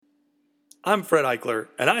I'm Fred Eichler,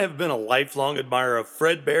 and I have been a lifelong admirer of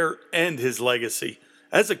Fred Bear and his legacy.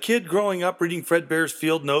 As a kid growing up reading Fred Bear's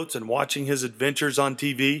field notes and watching his adventures on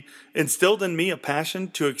TV instilled in me a passion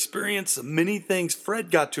to experience the many things Fred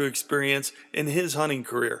got to experience in his hunting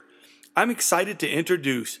career. I'm excited to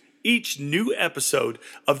introduce each new episode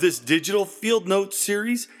of this digital field notes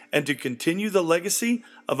series and to continue the legacy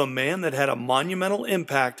of a man that had a monumental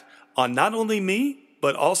impact on not only me,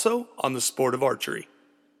 but also on the sport of archery.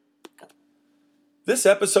 This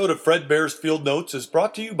episode of Fred Bear's Field Notes is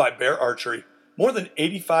brought to you by Bear Archery. More than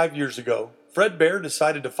 85 years ago, Fred Bear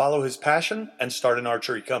decided to follow his passion and start an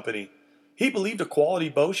archery company. He believed a quality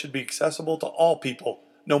bow should be accessible to all people,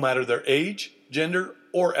 no matter their age, gender,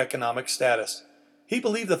 or economic status. He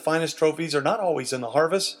believed the finest trophies are not always in the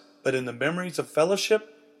harvest, but in the memories of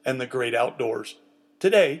fellowship and the great outdoors.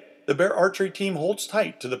 Today, the Bear Archery team holds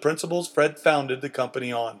tight to the principles Fred founded the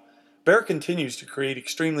company on. Bear continues to create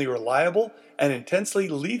extremely reliable and intensely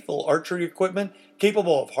lethal archery equipment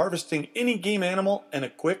capable of harvesting any game animal in a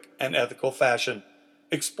quick and ethical fashion.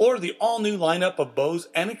 Explore the all-new lineup of bows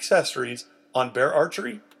and accessories on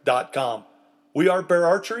beararchery.com. We are Bear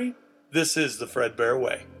Archery. This is the Fred Bear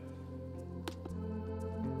Way.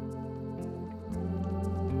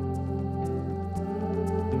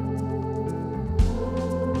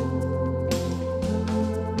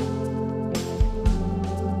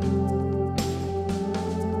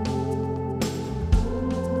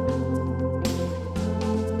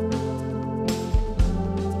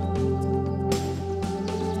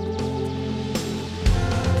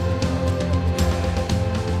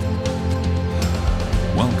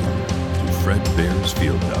 Fred Bear's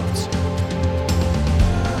Field Notes.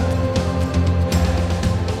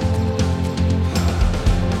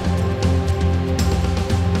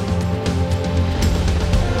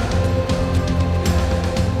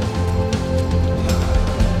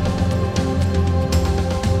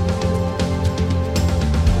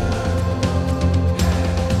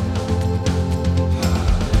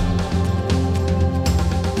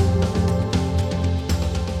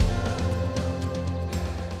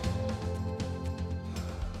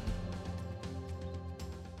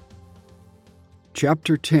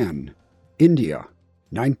 Chapter 10, India,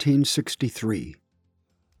 1963.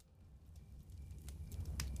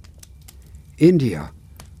 India,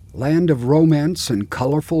 land of romance and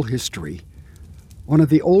colorful history, one of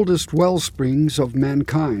the oldest well springs of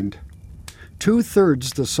mankind,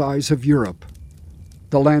 2/3 the size of Europe,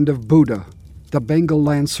 the land of Buddha, the Bengal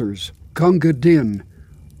Lancers, Gunga Din,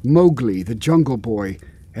 Mowgli the Jungle Boy,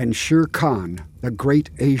 and Shere Khan, the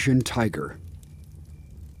great Asian tiger.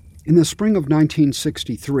 In the spring of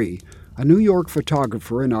 1963, a New York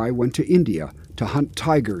photographer and I went to India to hunt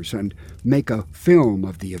tigers and make a film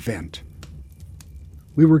of the event.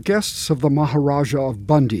 We were guests of the Maharaja of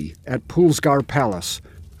Bundi at Pulsgar Palace,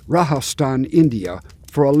 Rajasthan, India,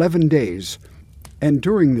 for 11 days, and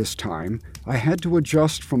during this time I had to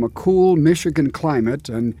adjust from a cool Michigan climate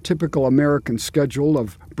and typical American schedule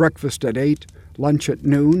of breakfast at 8, lunch at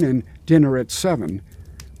noon, and dinner at 7,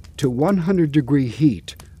 to 100-degree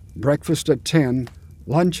heat, breakfast at 10,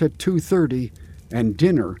 lunch at 2:30, and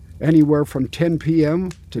dinner anywhere from 10 p.m.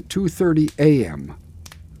 to 2:30 a.m.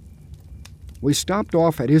 We stopped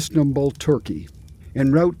off at Istanbul, Turkey,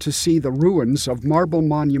 en route to see the ruins of marble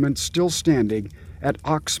monuments still standing at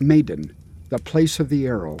Ox Meydan, the place of the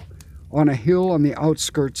arrow, on a hill on the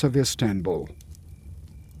outskirts of Istanbul.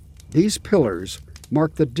 These pillars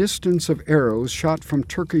mark the distance of arrows shot from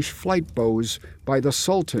Turkish flight bows by the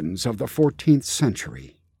sultans of the 14th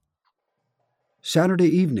century. Saturday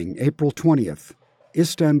evening, April 20th,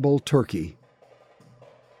 Istanbul, Turkey.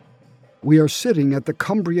 We are sitting at the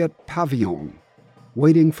Cumbriat Pavilion,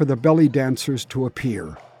 waiting for the belly dancers to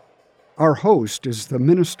appear. Our host is the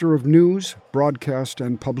Minister of News, Broadcast,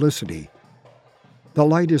 and Publicity. The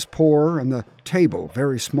light is poor and the table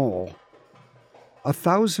very small.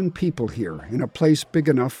 1,000 people here in a place big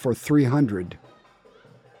enough for 300.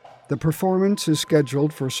 The performance is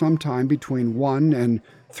scheduled for sometime between 1 and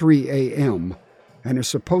 3 a.m., and is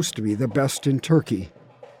supposed to be the best in Turkey.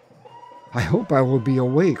 I hope I will be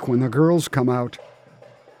awake when the girls come out.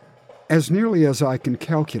 As nearly as I can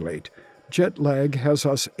calculate, jet lag has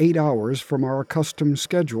us 8 hours from our accustomed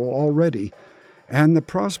schedule already, and the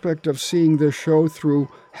prospect of seeing this show through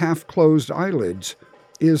half-closed eyelids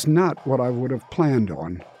is not what I would have planned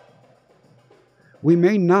on. We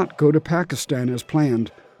may not go to Pakistan as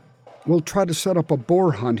planned. We'll try to set up a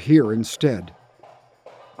boar hunt here instead.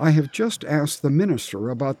 I have just asked the minister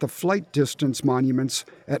about the flight distance monuments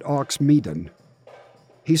at Ox Meydan.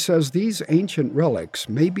 He says these ancient relics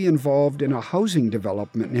may be involved in a housing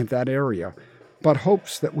development in that area, but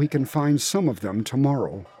hopes that we can find some of them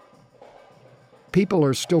tomorrow. People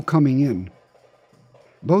are still coming in.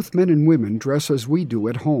 Both men and women dress as we do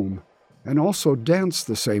at home, and also dance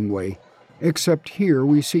the same way, except here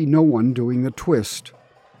we see no one doing the twist.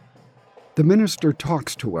 The minister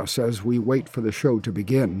talks to us as we wait for the show to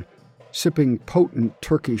begin, sipping potent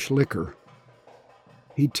Turkish liquor.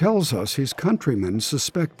 He tells us his countrymen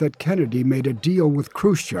suspect that Kennedy made a deal with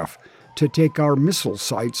Khrushchev to take our missile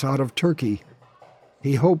sites out of Turkey.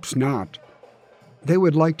 He hopes not. They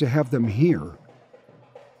would like to have them here.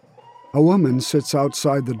 A woman sits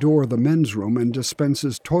outside the door of the men's room and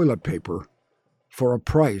dispenses toilet paper for a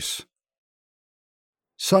price.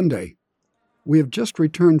 Sunday. We have just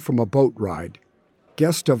returned from a boat ride.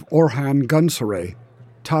 Guest of Orhan Gunsaray,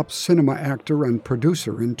 top cinema actor and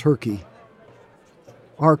producer in Turkey.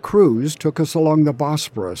 Our cruise took us along the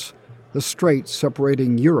Bosporus, the strait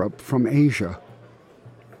separating Europe from Asia.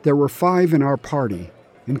 There were 5 in our party,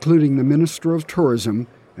 including the Minister of Tourism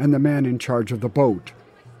and the man in charge of the boat.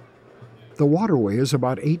 The waterway is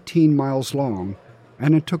about 18 miles long,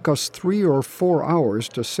 and it took us 3 or 4 hours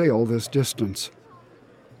to sail this distance.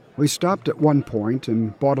 We stopped at one point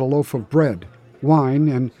and bought a loaf of bread, wine,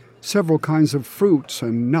 and several kinds of fruits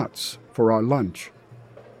and nuts for our lunch.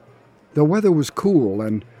 The weather was cool,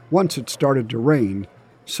 and once it started to rain,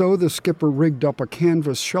 so the skipper rigged up a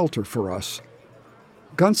canvas shelter for us.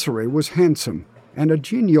 Gunsaray was handsome and a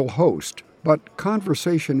genial host, but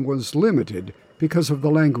conversation was limited because of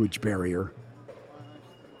the language barrier.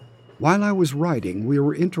 While I was writing, we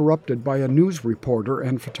were interrupted by a news reporter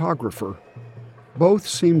and photographer. Both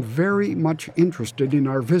seemed very much interested in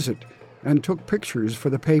our visit and took pictures for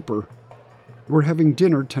the paper. We're having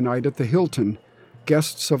dinner tonight at the Hilton,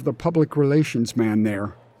 guests of the public relations man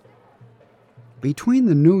there. Between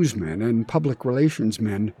the newsmen and public relations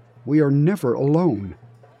men, we are never alone.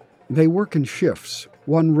 They work in shifts.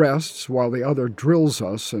 One rests while the other drills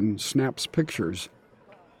us and snaps pictures.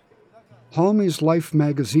 Halmey's Life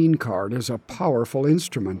magazine card is a powerful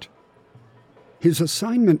instrument. His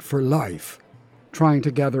assignment for life, trying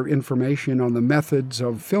to gather information on the methods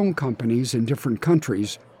of film companies in different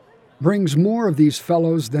countries, brings more of these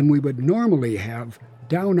fellows than we would normally have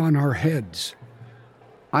down on our heads.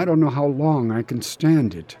 I don't know how long I can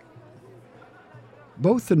stand it.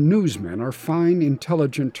 Both the newsmen are fine,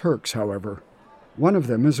 intelligent Turks, however. One of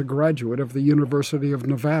them is a graduate of the University of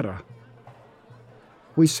Nevada.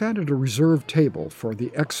 We sat at a reserved table for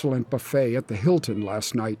the excellent buffet at the Hilton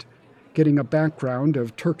last night, getting a background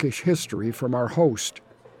of Turkish history from our host.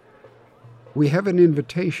 We have an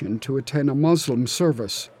invitation to attend a Muslim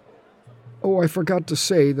service. Oh, I forgot to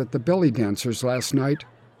say that the belly dancers last night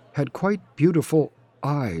had quite beautiful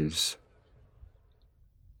eyes.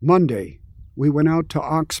 Monday, we went out to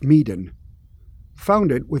Ox Meaden.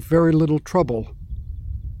 Found it with very little trouble.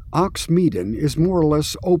 Ox Meaden is more or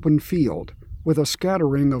less open field, with a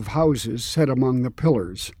scattering of houses set among the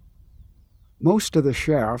pillars. Most of the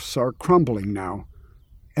shafts are crumbling now,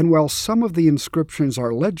 and while some of the inscriptions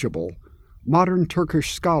are legible, modern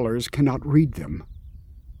Turkish scholars cannot read them.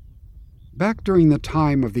 Back during the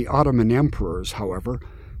time of the Ottoman emperors, however,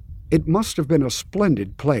 it must have been a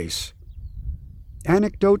splendid place.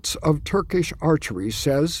 Anecdotes of Turkish Archery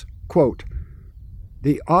says, quote,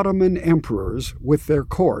 "The Ottoman emperors, with their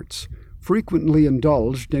courts, frequently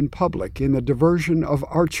indulged in public in the diversion of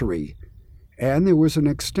archery, and there was an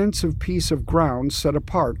extensive piece of ground set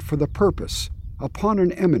apart for the purpose, upon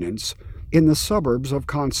an eminence, in the suburbs of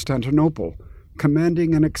Constantinople,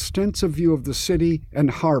 commanding an extensive view of the city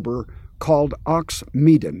and harbor, called Ox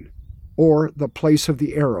Meaden, or the Place of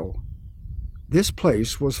the Arrow. This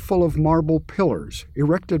place was full of marble pillars,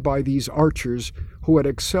 erected by these archers who had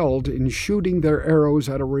excelled in shooting their arrows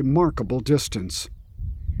at a remarkable distance.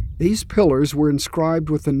 These pillars were inscribed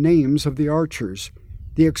with the names of the archers,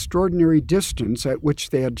 the extraordinary distance at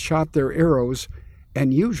which they had shot their arrows,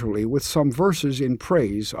 and usually with some verses in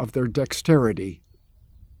praise of their dexterity.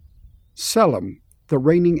 Selim, the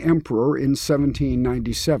reigning emperor in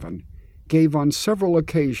 1797, gave on several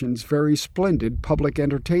occasions very splendid public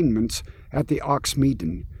entertainments at the Ox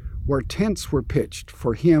Meaden, where tents were pitched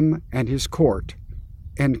for him and his court."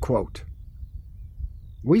 End quote.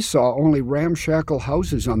 We saw only ramshackle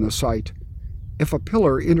houses on the site. If a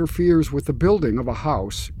pillar interferes with the building of a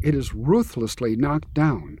house, it is ruthlessly knocked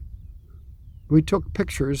down. We took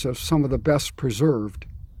pictures of some of the best preserved.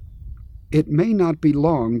 It may not be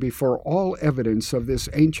long before all evidence of this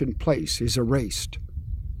ancient place is erased.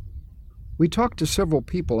 We talked to several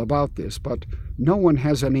people about this, but no one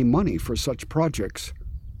has any money for such projects.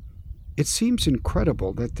 It seems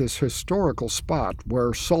incredible that this historical spot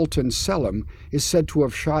where Sultan Selim is said to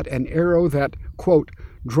have shot an arrow that, quote,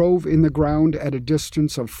 drove in the ground at a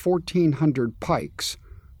distance of 1,400 pikes,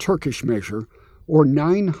 Turkish measure, or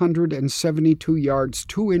 972 yards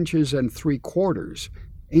 2 inches and 3/4,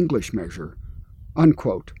 English measure,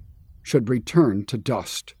 unquote, should return to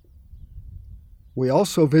dust. We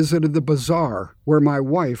also visited the bazaar, where my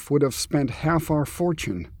wife would have spent half our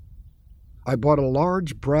fortune. I bought a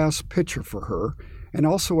large brass pitcher for her and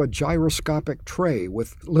also a gyroscopic tray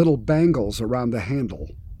with little bangles around the handle.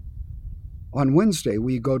 On Wednesday,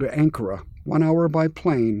 we go to Ankara, 1 hour by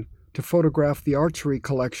plane, to photograph the archery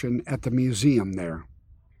collection at the museum there.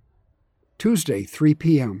 Tuesday, 3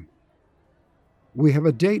 p.m. We have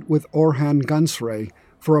a date with Orhan Gansray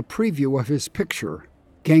for a preview of his picture,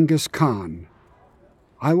 Genghis Khan.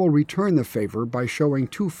 I will return the favor by showing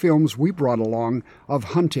 2 films we brought along of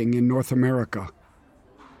hunting in North America.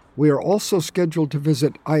 We are also scheduled to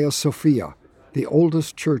visit Hagia Sophia, the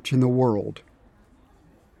oldest church in the world.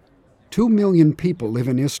 2 million people live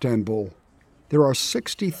in Istanbul. There are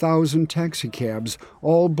 60,000 taxicabs,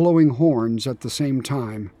 all blowing horns at the same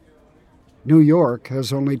time. New York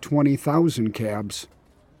has only 20,000 cabs.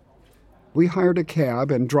 We hired a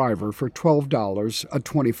cab and driver for $12 a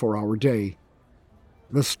 24-hour day.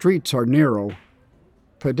 The streets are narrow.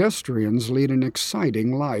 Pedestrians lead an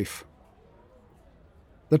exciting life.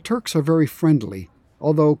 The Turks are very friendly,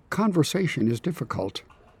 although conversation is difficult.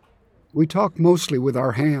 We talk mostly with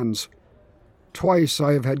our hands. Twice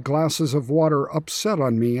I have had glasses of water upset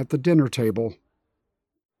on me at the dinner table.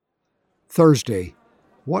 Thursday.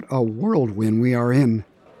 What a whirlwind we are in.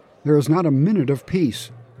 There is not a minute of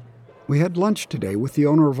peace. We had lunch today with the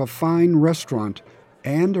owner of a fine restaurant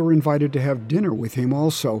and are invited to have dinner with him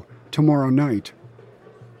also tomorrow night.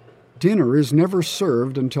 Dinner is never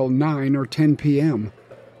served until 9 or 10 p.m.,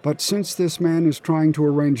 but since this man is trying to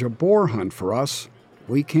arrange a boar hunt for us,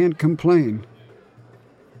 we can't complain.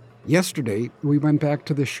 Yesterday, we went back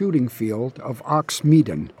to the shooting field of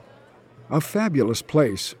Oxmeaden. A fabulous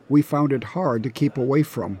place we found it hard to keep away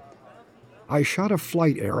from. I shot a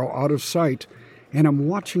flight arrow out of sight, and I'm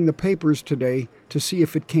watching the papers today to see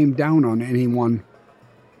if it came down on anyone.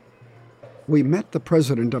 We met the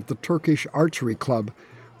president of the Turkish Archery Club,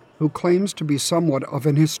 who claims to be somewhat of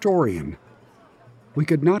an historian. We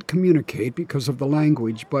could not communicate because of the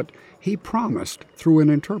language, but he promised, through an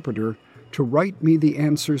interpreter, to write me the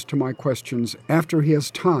answers to my questions after he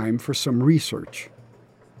has time for some research.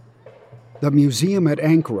 The museum at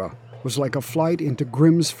Ankara was like a flight into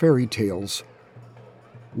Grimm's fairy tales.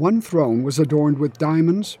 One throne was adorned with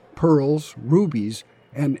diamonds, pearls, rubies,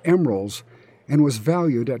 and emeralds, and was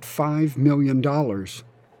valued at $5 million.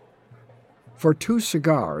 For 2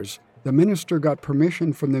 cigars, the minister got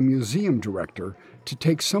permission from the museum director to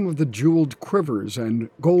take some of the jeweled quivers and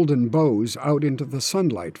golden bows out into the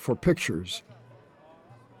sunlight for pictures.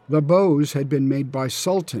 The bows had been made by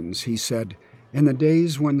sultans, he said, in the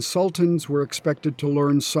days when sultans were expected to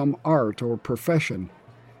learn some art or profession,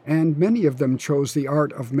 and many of them chose the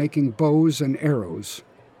art of making bows and arrows.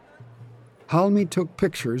 Halmi took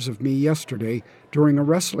pictures of me yesterday during a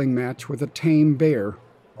wrestling match with a tame bear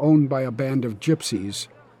owned by a band of gypsies.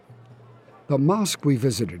 The mosque we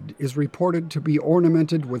visited is reported to be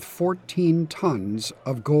ornamented with 14 tons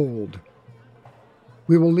of gold.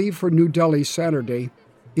 We will leave for New Delhi Saturday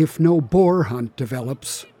if no boar hunt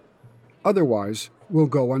develops. Otherwise, we'll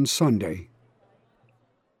go on Sunday.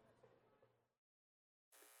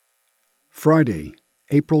 Friday,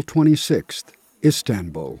 April 26th,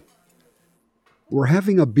 Istanbul. We're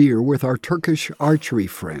having a beer with our Turkish archery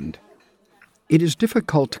friend. It is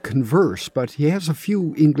difficult to converse, but he has a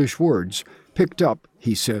few English words picked up,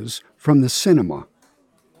 he says, from the cinema.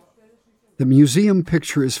 The museum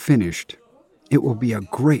picture is finished. It will be a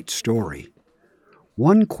great story.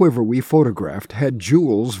 One quiver we photographed had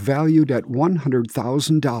jewels valued at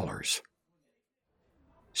 $100,000.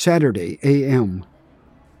 Saturday, a.m.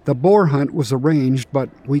 The boar hunt was arranged, but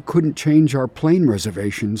we couldn't change our plane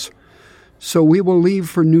reservations, so we will leave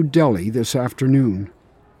for New Delhi this afternoon.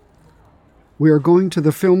 We are going to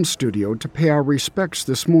the film studio to pay our respects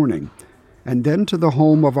this morning, and then to the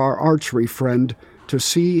home of our archery friend to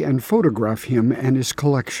see and photograph him and his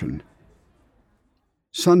collection.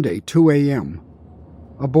 Sunday, 2 a.m.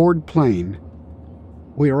 Aboard plane.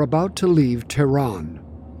 We are about to leave Tehran.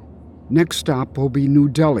 Next stop will be New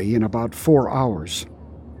Delhi in about 4 hours.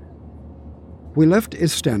 We left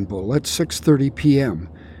Istanbul at 6:30 p.m.,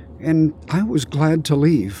 and I was glad to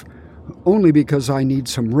leave, only because I need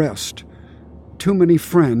some rest. Too many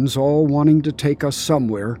friends all wanting to take us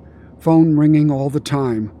somewhere, phone ringing all the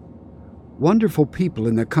time. Wonderful people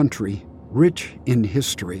in the country, rich in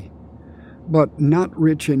history, but not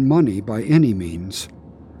rich in money by any means.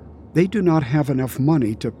 They do not have enough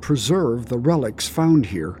money to preserve the relics found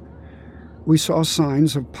here. We saw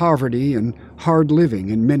signs of poverty and hard living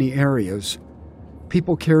in many areas.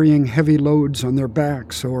 People carrying heavy loads on their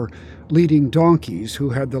backs or leading donkeys who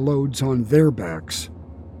had the loads on their backs.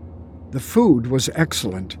 The food was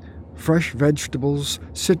excellent: fresh vegetables,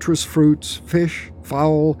 citrus fruits, fish,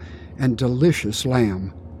 fowl, and delicious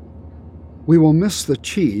lamb. We will miss the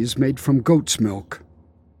cheese made from goat's milk.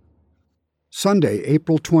 Sunday,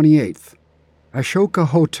 April 28th. Ashoka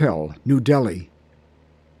Hotel, New Delhi.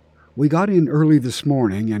 We got in early this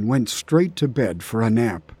morning and went straight to bed for a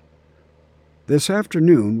nap. This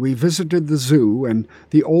afternoon we visited the zoo and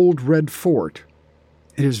the old Red Fort.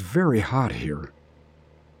 It is very hot here.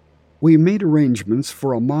 We made arrangements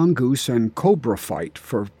for a mongoose and cobra fight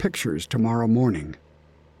for pictures tomorrow morning.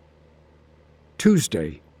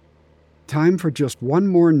 Tuesday. Time for just one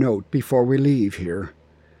more note before we leave here.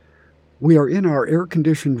 We are in our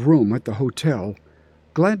air-conditioned room at the hotel,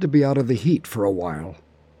 glad to be out of the heat for a while.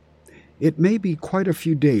 It may be quite a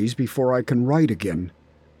few days before I can write again.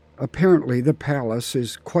 Apparently the palace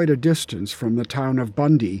is quite a distance from the town of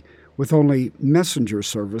Bundy, with only messenger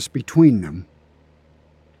service between them.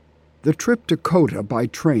 The trip to Kota by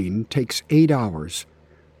train takes 8 hours.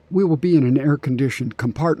 We will be in an air-conditioned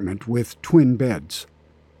compartment with twin beds.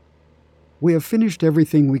 We have finished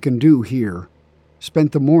everything we can do here.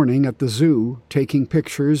 Spent the morning at the zoo taking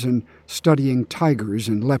pictures and studying tigers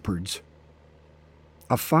and leopards.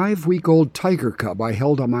 A 5-week-old tiger cub I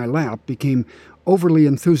held on my lap became overly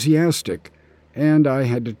enthusiastic, and I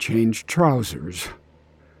had to change trousers.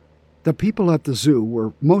 The people at the zoo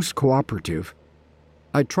were most cooperative.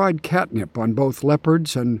 I tried catnip on both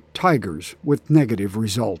leopards and tigers with negative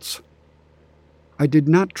results. I did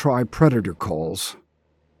not try predator calls.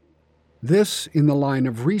 This in the line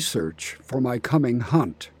of research for my coming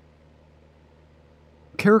hunt.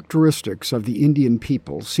 Characteristics of the Indian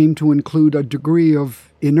people seem to include a degree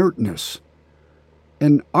of inertness.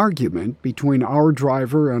 An argument between our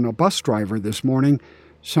driver and a bus driver this morning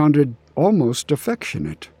sounded almost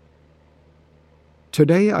affectionate.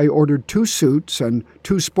 Today I ordered 2 suits and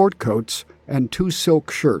 2 sport coats and 2 silk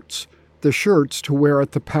shirts, the shirts to wear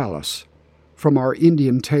at the palace, from our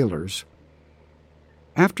Indian tailors.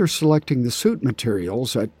 After selecting the suit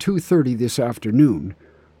materials at 2:30 this afternoon,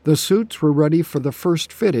 the suits were ready for the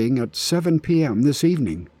first fitting at 7 p.m. this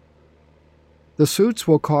evening. The suits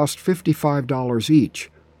will cost $55 each,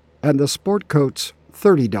 and the sport coats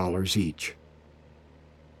 $30 each.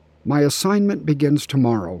 My assignment begins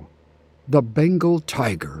tomorrow: the Bengal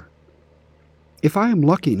tiger. If I am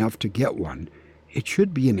lucky enough to get one, it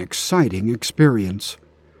should be an exciting experience.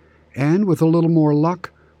 And with a little more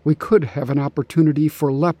luck, we could have an opportunity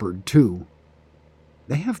for leopard, too.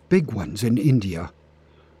 They have big ones in India.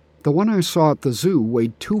 The one I saw at the zoo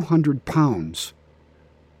weighed 200 pounds.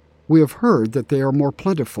 We have heard that they are more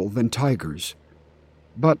plentiful than tigers,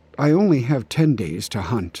 but I only have 10 days to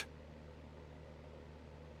hunt.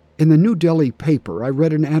 In the New Delhi paper, I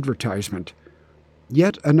read an advertisement.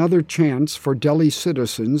 Yet another chance for Delhi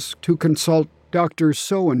citizens to consult Dr.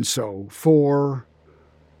 So-and-so for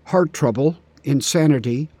heart trouble,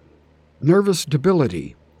 insanity, nervous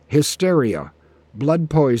debility, hysteria,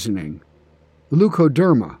 blood poisoning,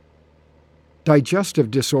 leukoderma,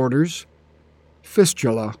 digestive disorders,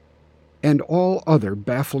 fistula, and all other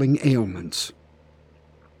baffling ailments.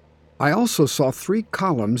 I also saw 3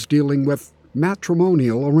 columns dealing with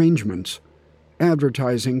matrimonial arrangements,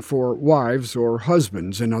 advertising for wives or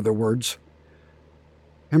husbands, in other words.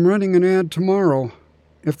 I'm running an ad tomorrow.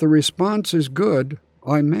 If the response is good,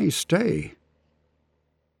 I may stay.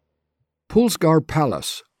 Pulsgar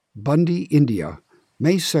Palace, Bundy, India,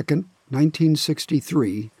 May 2nd,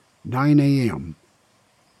 1963, 9 a.m.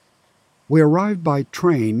 We arrived by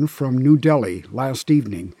train from New Delhi last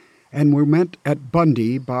evening and were met at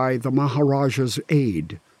Bundy by the Maharaja's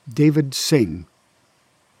aide, David Singh.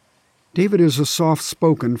 David is a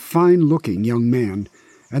soft-spoken, fine-looking young man,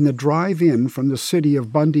 and the drive-in from the city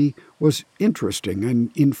of Bundy was interesting and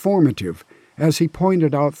informative as he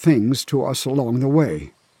pointed out things to us along the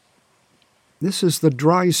way. This is the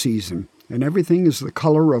dry season, and everything is the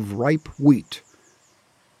color of ripe wheat.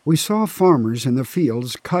 We saw farmers in the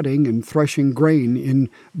fields cutting and threshing grain in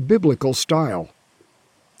biblical style.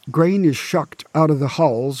 Grain is shucked out of the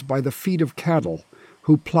hulls by the feet of cattle,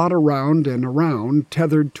 who plod around and around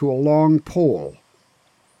tethered to a long pole.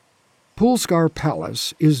 Pulsgar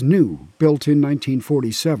Palace is new, built in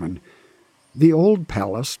 1947. The old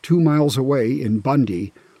palace, 2 miles away in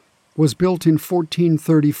Bundy, was built in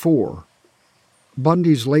 1434.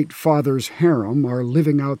 Bundy's late father's harem are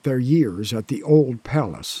living out their years at the old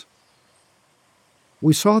palace.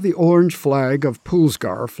 We saw the orange flag of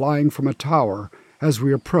Pulsgar flying from a tower as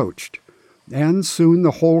we approached, and soon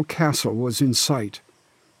the whole castle was in sight.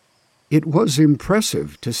 It was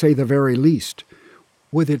impressive, to say the very least,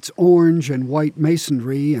 with its orange and white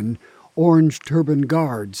masonry and orange turbaned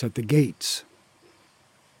guards at the gates.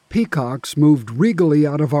 Peacocks moved regally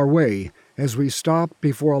out of our way as we stopped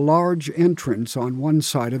before a large entrance on one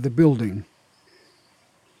side of the building.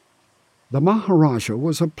 The Maharaja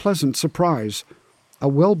was a pleasant surprise, a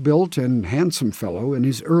well-built and handsome fellow in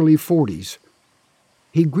his early 40s.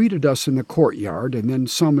 He greeted us in the courtyard and then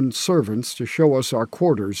summoned servants to show us our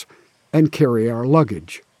quarters and carry our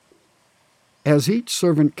luggage. As each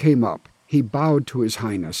servant came up, he bowed to His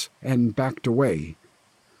Highness and backed away.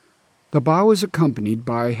 The bow is accompanied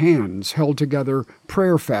by hands held together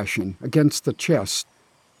prayer fashion against the chest,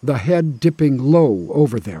 the head dipping low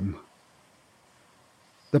over them.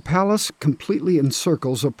 The palace completely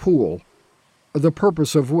encircles a pool, the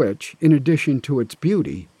purpose of which, in addition to its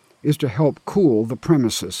beauty, is to help cool the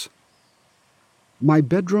premises. My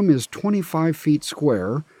bedroom is 25 feet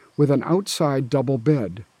square with an outside double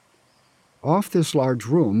bed. Off this large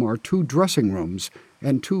room are 2 dressing rooms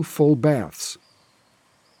and 2 full baths.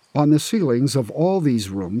 On the ceilings of all these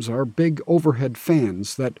rooms are big overhead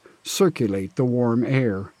fans that circulate the warm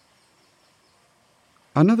air.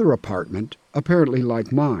 Another apartment, apparently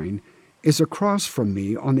like mine, is across from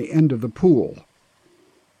me on the end of the pool.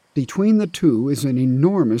 Between the two is an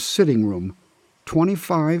enormous sitting room,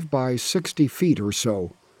 25 by 60 feet or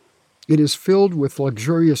so. It is filled with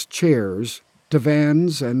luxurious chairs,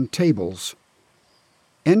 divans, and tables.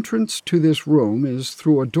 Entrance to this room is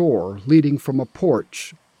through a door leading from a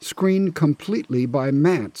porch, screened completely by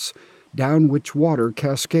mats down which water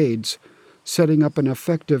cascades, setting up an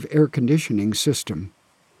effective air conditioning system.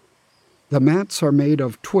 The mats are made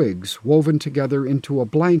of twigs woven together into a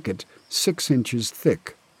blanket 6 inches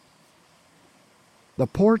thick. The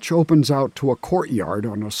porch opens out to a courtyard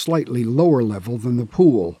on a slightly lower level than the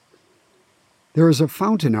pool. There is a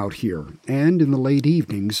fountain out here, and in the late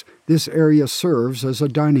evenings, this area serves as a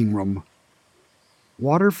dining room.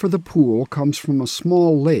 Water for the pool comes from a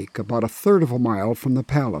small lake about 1/3 of a mile from the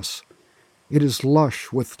palace. It is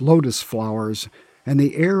lush with lotus flowers, and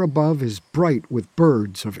the air above is bright with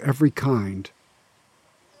birds of every kind.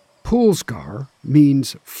 Pulsgar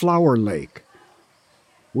means flower lake.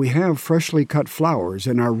 We have freshly cut flowers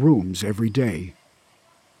in our rooms every day.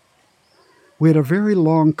 We had a very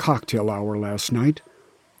long cocktail hour last night.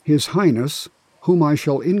 His Highness, whom I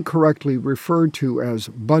shall incorrectly refer to as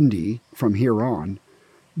Bundy from here on,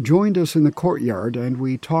 joined us in the courtyard, and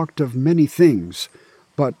we talked of many things,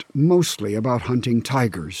 but mostly about hunting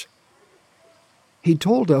tigers. He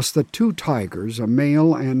told us that 2 tigers, a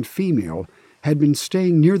male and female, had been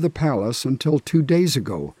staying near the palace until 2 days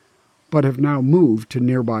ago, but have now moved to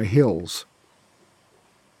nearby hills.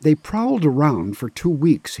 They prowled around for 2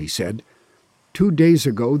 weeks, he said. 2 days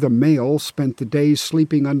ago the male spent the day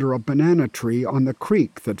sleeping under a banana tree on the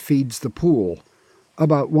creek that feeds the pool,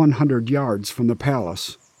 about 100 yards from the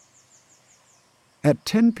palace. At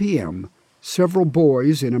 10 p.m., several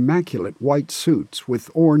boys in immaculate white suits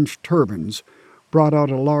with orange turbans brought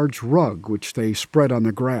out a large rug which they spread on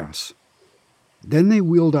the grass. Then they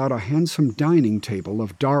wheeled out a handsome dining table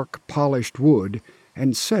of dark, polished wood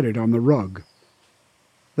and set it on the rug.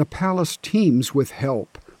 The palace teems with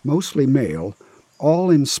help, mostly male, all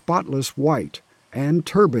in spotless white and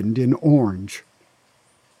turbaned in orange.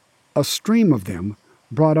 A stream of them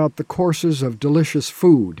brought out the courses of delicious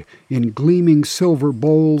food in gleaming silver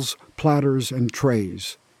bowls, platters, and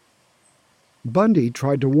trays. Bundy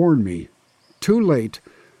tried to warn me, too late,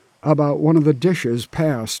 about one of the dishes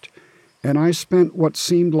passed, and I spent what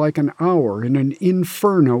seemed like an hour in an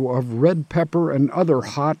inferno of red pepper and other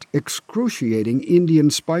hot, excruciating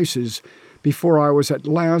Indian spices before I was at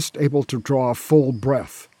last able to draw a full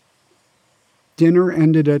breath. Dinner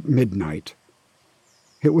ended at midnight.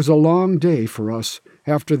 It was a long day for us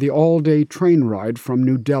after the all-day train ride from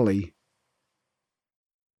New Delhi.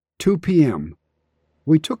 2 p.m.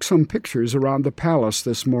 We took some pictures around the palace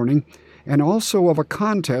this morning, and also of a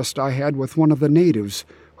contest I had with one of the natives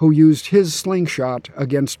who used his slingshot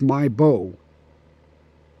against my bow.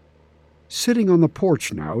 Sitting on the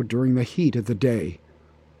porch now during the heat of the day.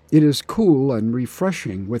 It is cool and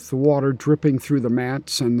refreshing with the water dripping through the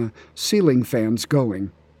mats and the ceiling fans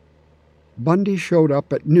going. Bundy showed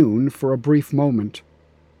up at noon for a brief moment.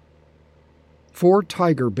 4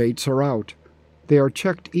 tiger baits are out. They are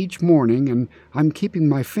checked each morning, and I'm keeping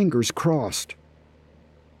my fingers crossed.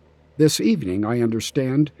 This evening, I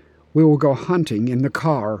understand, We will go hunting in the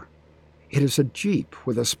car. It is a Jeep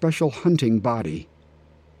with a special hunting body.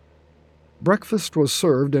 Breakfast was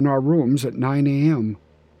served in our rooms at 9 a.m.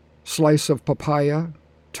 Slice of papaya,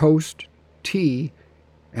 toast, tea,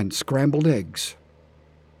 and scrambled eggs.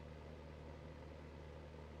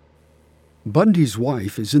 Bundy's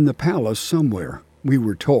wife is in the palace somewhere, we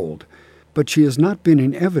were told, but she has not been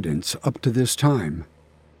in evidence up to this time.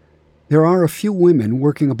 There are a few women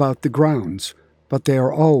working about the grounds, but they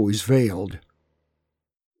are always veiled.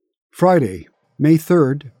 Friday, May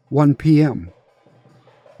 3rd, 1 p.m.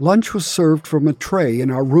 Lunch was served from a tray in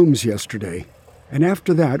our rooms yesterday, and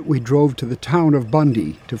after that we drove to the town of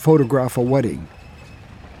Bundy to photograph a wedding.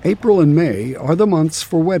 April and May are the months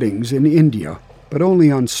for weddings in India, but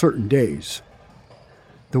only on certain days.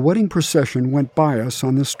 The wedding procession went by us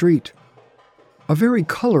on the street. A very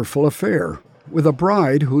colorful affair, with a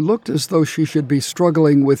bride who looked as though she should be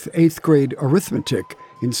struggling with 8th grade arithmetic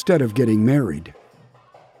instead of getting married.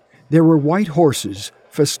 There were white horses,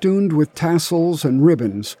 festooned with tassels and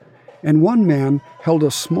ribbons, and one man held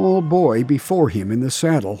a small boy before him in the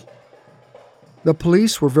saddle. The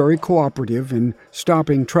police were very cooperative in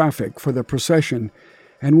stopping traffic for the procession,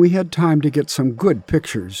 and we had time to get some good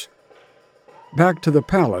pictures. Back to the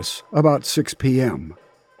palace about 6 p.m.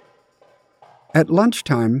 At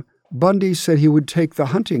lunchtime, Bundy said he would take the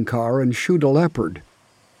hunting car and shoot a leopard.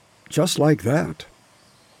 Just like that.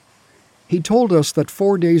 He told us that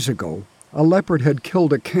 4 days ago, a leopard had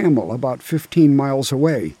killed a camel about 15 miles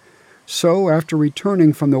away, so after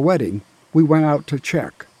returning from the wedding, we went out to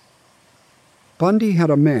check. Bundy had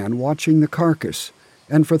a man watching the carcass,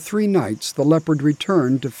 and for 3 nights the leopard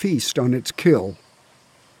returned to feast on its kill.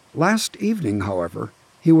 Last evening, however,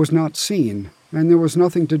 he was not seen, and there was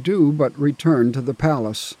nothing to do but return to the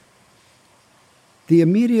palace. The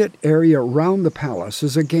immediate area around the palace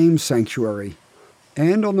is a game sanctuary,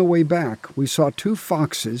 and on the way back we saw 2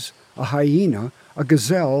 foxes, a hyena, a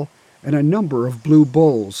gazelle, and a number of blue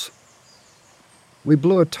bulls. We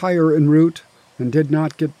blew a tire en route and did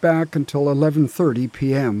not get back until 11:30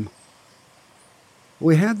 p.m.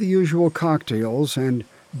 We had the usual cocktails and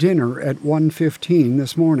dinner at 1:15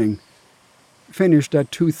 this morning, finished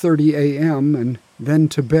at 2:30 a.m. and then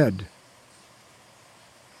to bed.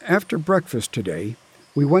 After breakfast today,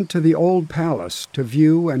 we went to the old palace to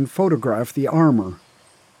view and photograph the armor.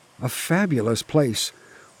 A fabulous place,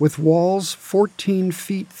 with walls 14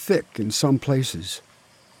 feet thick in some places.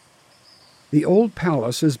 The old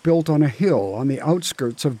palace is built on a hill on the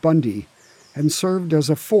outskirts of Bundy and served as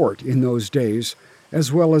a fort in those days,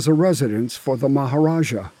 as well as a residence for the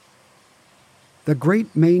Maharaja. The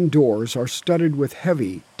great main doors are studded with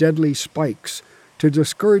heavy, deadly spikes to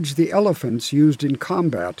discourage the elephants used in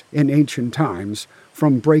combat in ancient times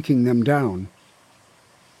from breaking them down.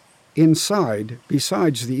 Inside,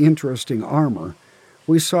 besides the interesting armor,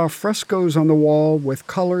 we saw frescoes on the wall with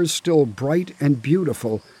colors still bright and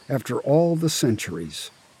beautiful after all the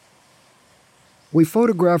centuries. We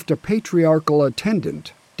photographed a patriarchal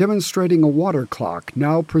attendant demonstrating a water clock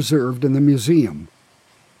now preserved in the museum.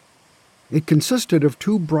 It consisted of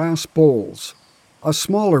 2 brass bowls, a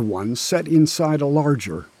smaller one set inside a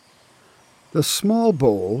larger. The small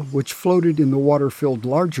bowl, which floated in the water-filled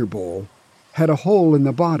larger bowl, had a hole in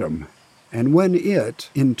the bottom, and when it,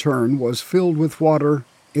 in turn, was filled with water,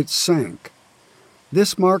 it sank.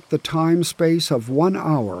 This marked the time-space of 1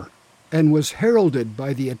 hour and was heralded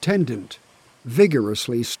by the attendant,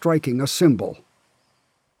 vigorously striking a cymbal.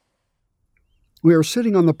 We are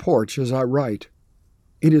sitting on the porch as I write.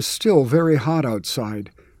 It is still very hot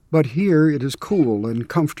outside, but here it is cool and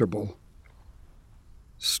comfortable.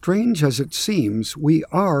 Strange as it seems, we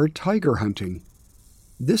are tiger hunting.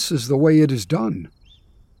 This is the way it is done.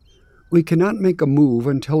 We cannot make a move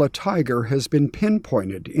until a tiger has been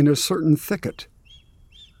pinpointed in a certain thicket.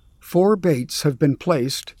 4 baits have been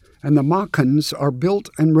placed, and the machans are built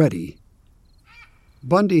and ready.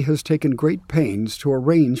 Bundy has taken great pains to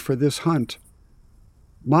arrange for this hunt.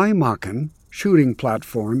 My machan, shooting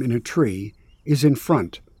platform in a tree, is in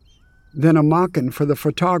front, then a machan for the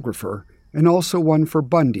photographer, and also one for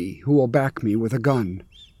Bundy, who will back me with a gun.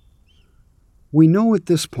 We know at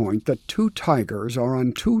this point that 2 tigers are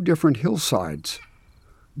on 2 different hillsides.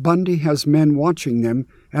 Bundy has men watching them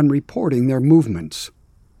and reporting their movements.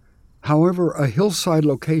 However, a hillside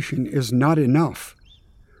location is not enough.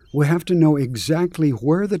 We have to know exactly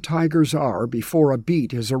where the tigers are before a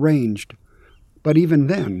beat is arranged. But even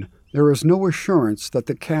then, there is no assurance that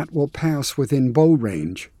the cat will pass within bow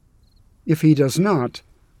range. If he does not,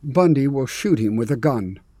 Bundy will shoot him with a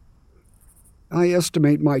gun. I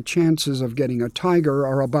estimate my chances of getting a tiger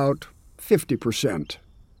are about 50%.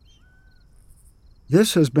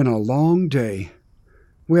 This has been a long day.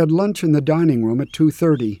 We had lunch in the dining room at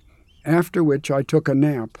 2:30, after which I took a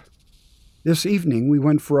nap. This evening we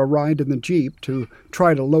went for a ride in the Jeep to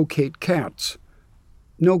try to locate cats.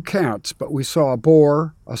 No cats, but we saw a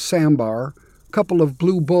boar, a sambar, a couple of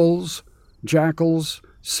blue bulls, jackals,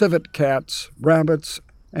 civet cats, rabbits,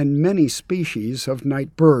 and many species of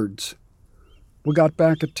night birds. We got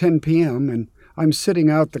back at 10 p.m., and I'm sitting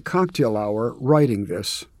out the cocktail hour writing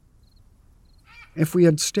this. If we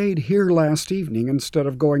had stayed here last evening instead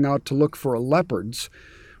of going out to look for leopards,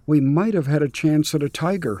 we might have had a chance at a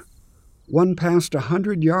tiger. One passed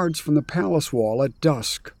 100 yards from the palace wall at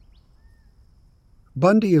dusk.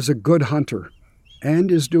 Bundy is a good hunter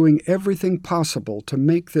and is doing everything possible to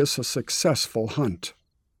make this a successful hunt.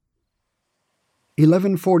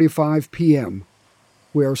 11:45 p.m.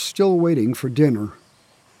 We are still waiting for dinner.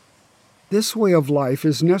 This way of life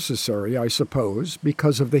is necessary, I suppose,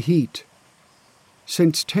 because of the heat.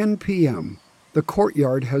 Since 10 p.m., the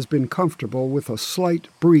courtyard has been comfortable with a slight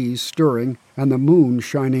breeze stirring and the moon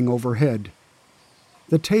shining overhead.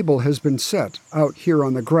 The table has been set out here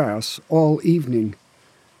on the grass all evening.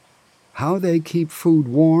 How they keep food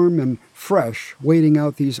warm and fresh waiting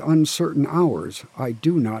out these uncertain hours, I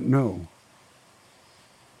do not know.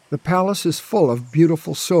 The palace is full of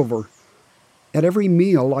beautiful silver. At every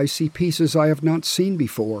meal I see pieces I have not seen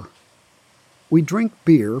before. We drink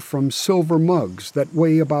beer from silver mugs that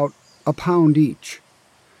weigh about a pound each.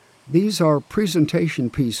 These are presentation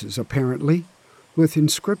pieces, apparently, with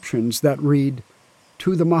inscriptions that read,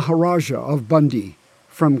 "To the Maharaja of Bundy,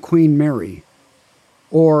 from Queen Mary,"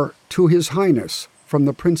 or "To His Highness, from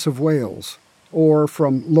the Prince of Wales," or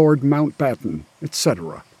 "From Lord Mountbatten,"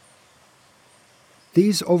 etc.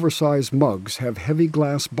 These oversized mugs have heavy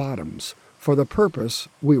glass bottoms for the purpose,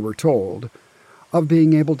 we were told, of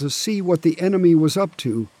being able to see what the enemy was up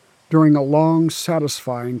to during a long,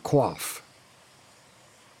 satisfying quaff.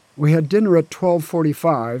 We had dinner at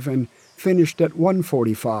 12:45 and finished at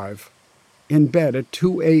 1:45, in bed at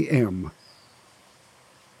 2 a.m.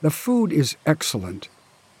 The food is excellent.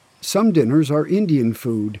 Some dinners are Indian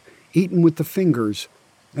food, eaten with the fingers,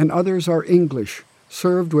 and others are English,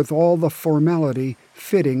 served with all the formality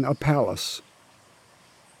fitting a palace.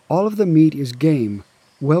 All of the meat is game,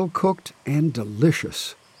 well cooked and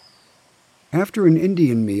delicious. After an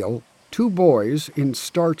Indian meal, 2 boys in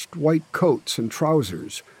starched white coats and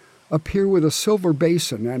trousers appear with a silver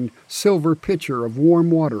basin and silver pitcher of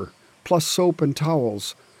warm water, plus soap and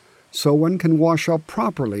towels, so one can wash up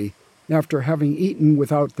properly after having eaten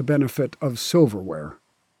without the benefit of silverware.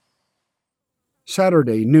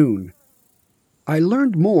 Saturday, noon. I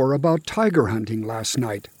learned more about tiger hunting last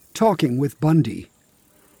night, talking with Bundy.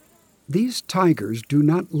 These tigers do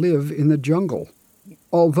not live in the jungle,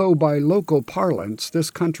 although by local parlance this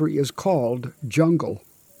country is called jungle.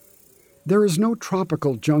 There is no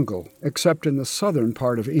tropical jungle except in the southern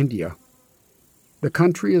part of India. The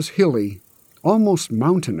country is hilly, almost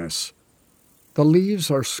mountainous. The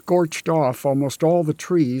leaves are scorched off almost all the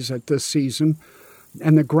trees at this season,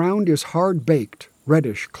 and the ground is hard-baked,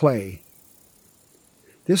 reddish clay.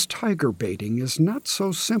 This tiger baiting is not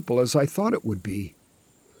so simple as I thought it would be.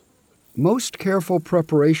 Most careful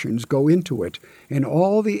preparations go into it, and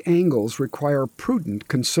all the angles require prudent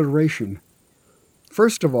consideration.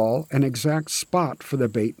 First of all, an exact spot for the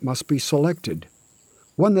bait must be selected,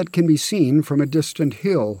 one that can be seen from a distant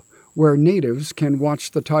hill, where natives can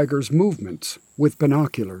watch the tiger's movements with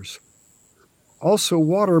binoculars. Also,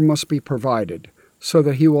 water must be provided, so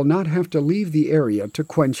that he will not have to leave the area to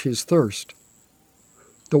quench his thirst.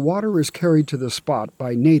 The water is carried to the spot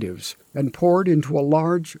by natives and poured into a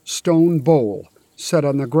large stone bowl set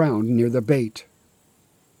on the ground near the bait.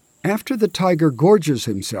 After the tiger gorges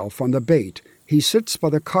himself on the bait, he sits by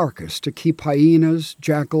the carcass to keep hyenas,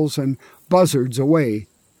 jackals, and buzzards away,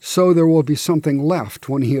 so there will be something left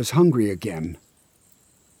when he is hungry again.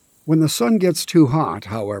 When the sun gets too hot,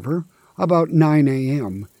 however, about 9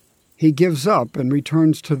 a.m., he gives up and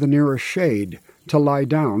returns to the nearest shade to lie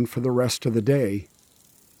down for the rest of the day.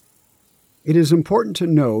 It is important to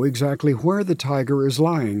know exactly where the tiger is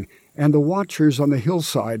lying, and the watchers on the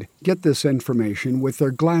hillside get this information with their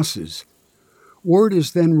glasses. Word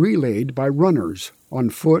is then relayed by runners, on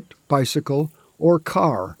foot, bicycle, or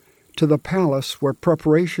car, to the palace where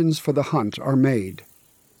preparations for the hunt are made.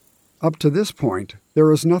 Up to this point,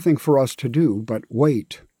 there is nothing for us to do but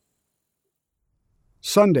wait.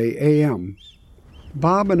 Sunday a.m.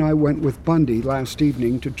 Bob and I went with Bundy last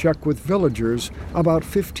evening to check with villagers about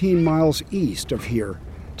 15 miles east of here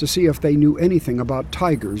to see if they knew anything about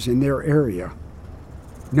tigers in their area.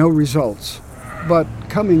 No results, but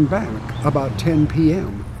coming back about 10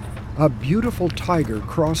 p.m., a beautiful tiger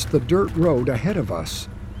crossed the dirt road ahead of us.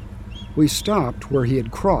 We stopped where he had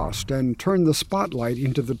crossed and turned the spotlight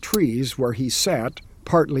into the trees where he sat,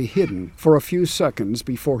 partly hidden, for a few seconds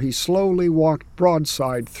before he slowly walked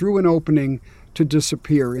broadside through an opening to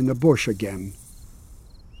disappear in the bush again.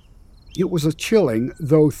 It was a chilling,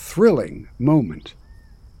 though thrilling, moment.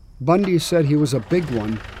 Bundy said he was a big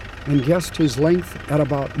one and guessed his length at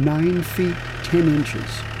about 9 feet 10 inches.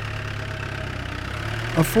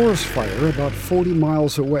 A forest fire about 40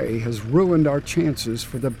 miles away has ruined our chances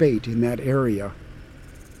for the bait in that area.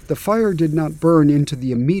 The fire did not burn into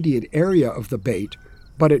the immediate area of the bait,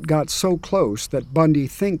 but it got so close that Bundy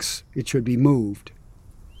thinks it should be moved.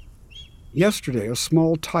 Yesterday, a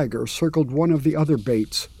small tiger circled one of the other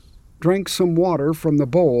baits, drank some water from the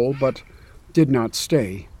bowl, but did not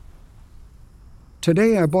stay.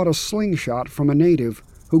 Today I bought a slingshot from a native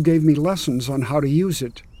who gave me lessons on how to use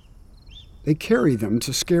it. They carry them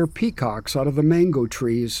to scare peacocks out of the mango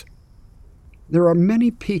trees. There are many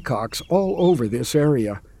peacocks all over this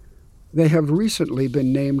area. They have recently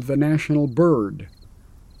been named the national bird.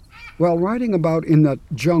 While riding about in the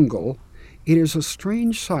jungle, it is a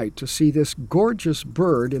strange sight to see this gorgeous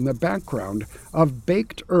bird in the background of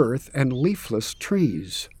baked earth and leafless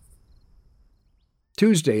trees.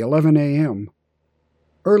 Tuesday, 11 a.m.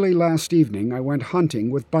 Early last evening, I went hunting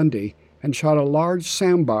with Bundy and shot a large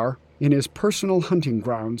sambar in his personal hunting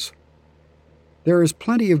grounds. There is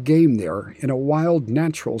plenty of game there in a wild,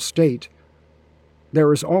 natural state.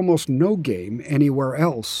 There is almost no game anywhere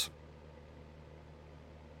else.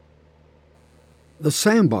 The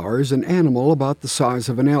sambar is an animal about the size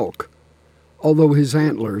of an elk, although his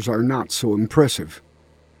antlers are not so impressive.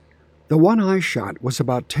 The one I shot was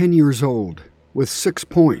about 10 years old, with 6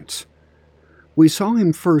 points. We saw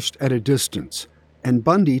him first at a distance, and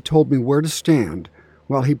Bundy told me where to stand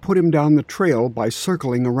while he put him down the trail by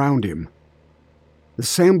circling around him. The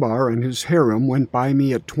sambar and his harem went by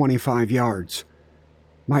me at 25 yards.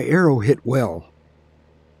 My arrow hit well.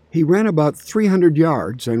 He ran about 300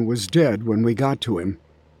 yards and was dead when we got to him.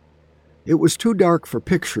 It was too dark for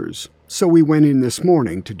pictures, so we went in this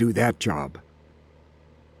morning to do that job.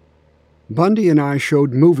 Bundy and I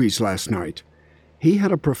showed movies last night. He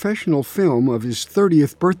had a professional film of his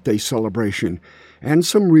 30th birthday celebration and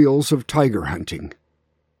some reels of tiger hunting.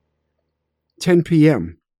 10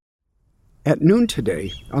 p.m. At noon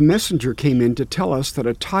today, a messenger came in to tell us that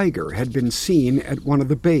a tiger had been seen at one of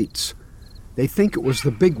the baits. They think it was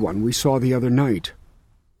the big one we saw the other night.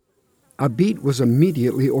 A beat was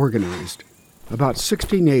immediately organized. About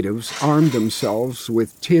 60 natives armed themselves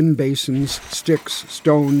with tin basins, sticks,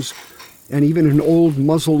 stones, and even an old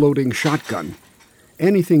muzzle-loading shotgun.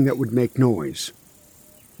 Anything that would make noise.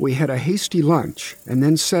 We had a hasty lunch and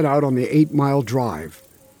then set out on the 8-mile drive.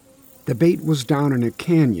 The bait was down in a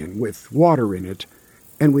canyon with water in it,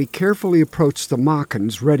 and we carefully approached the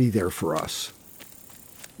machans ready there for us.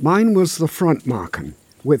 Mine was the front machan,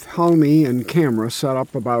 with halmi and camera set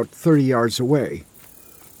up about 30 yards away.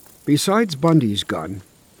 Besides Bundy's gun,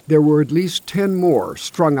 there were at least 10 more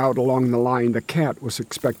strung out along the line the cat was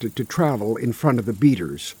expected to travel in front of the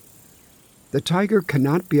beaters. The tiger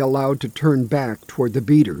cannot be allowed to turn back toward the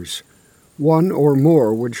beaters. One or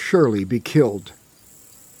more would surely be killed.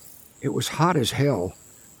 It was hot as hell,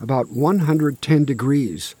 about 110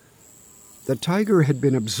 degrees. The tiger had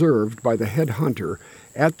been observed by the head hunter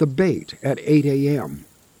at the bait at 8 a.m.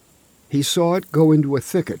 He saw it go into a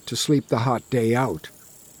thicket to sleep the hot day out.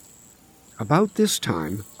 About this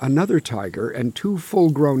time, another tiger and 2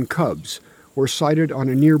 full-grown cubs were sighted on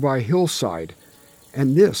a nearby hillside,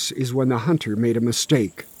 and this is when the hunter made a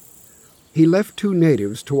mistake. He left 2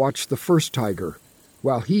 natives to watch the first tiger,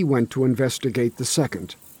 while he went to investigate the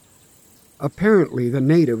second. Apparently, the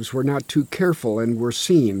natives were not too careful and were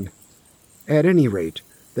seen. At any rate,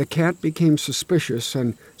 the cat became suspicious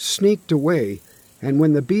and sneaked away, and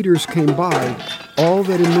when the beaters came by, all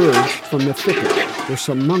that emerged from the thicket were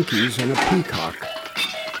some monkeys and a peacock.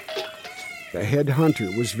 The head hunter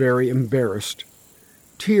was very embarrassed.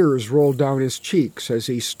 Tears rolled down his cheeks as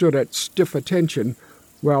he stood at stiff attention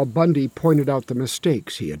while Bundy pointed out the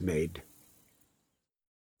mistakes he had made.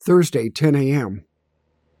 Thursday, 10 a.m.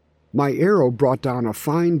 My arrow brought down a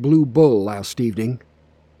fine blue bull last evening.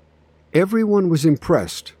 Everyone was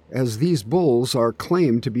impressed, as these bulls are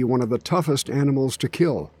claimed to be one of the toughest animals to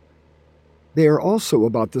kill. They are also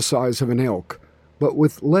about the size of an elk, but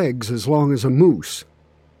with legs as long as a moose.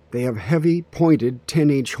 They have heavy, pointed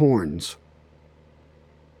 10-inch horns.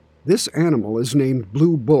 This animal is named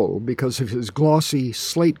Blue Bull because of his glossy,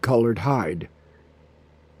 slate-colored hide.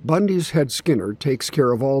 Bundy's head skinner takes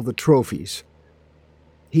care of all the trophies.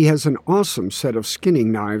 He has an awesome set of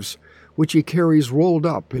skinning knives which he carries rolled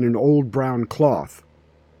up in an old brown cloth.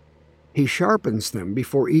 He sharpens them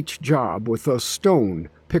before each job with a stone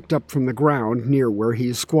picked up from the ground near where he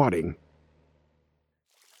is squatting.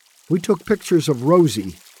 We took pictures of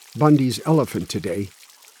Rosie, Bundy's elephant, today.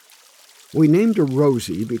 We named her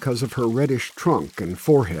Rosie because of her reddish trunk and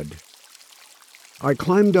forehead. I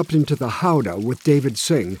climbed up into the howdah with David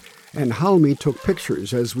Singh, and Halmi took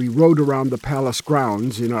pictures as we rode around the palace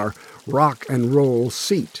grounds in our rock and roll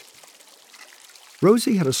seat.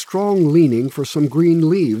 Rosie had a strong leaning for some green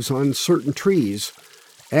leaves on certain trees,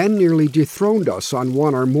 and nearly dethroned us on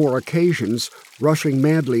one or more occasions, rushing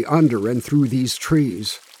madly under and through these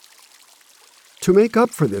trees. To make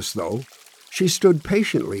up for this, though, she stood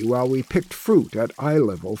patiently while we picked fruit at eye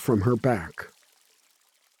level from her back.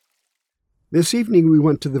 This evening we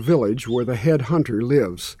went to the village where the head hunter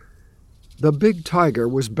lives. The big tiger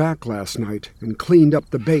was back last night and cleaned up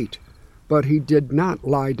the bait, but he did not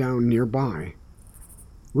lie down nearby.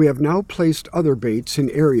 We have now placed other baits in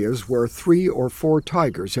areas where 3 or 4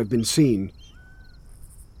 tigers have been seen.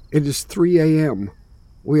 It is 3 a.m.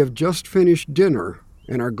 We have just finished dinner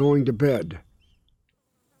and are going to bed.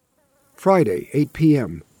 Friday, 8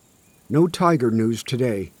 p.m. No tiger news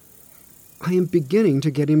today. I am beginning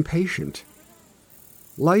to get impatient.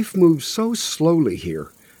 Life moves so slowly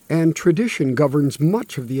here, and tradition governs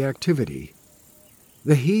much of the activity.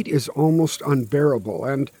 The heat is almost unbearable,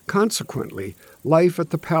 and consequently, life at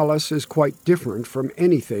the palace is quite different from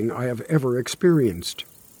anything I have ever experienced.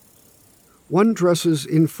 One dresses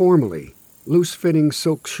informally, loose-fitting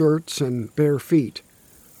silk shirts and bare feet,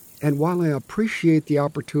 and while I appreciate the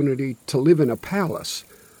opportunity to live in a palace,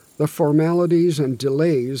 the formalities and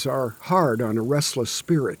delays are hard on a restless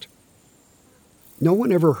spirit. No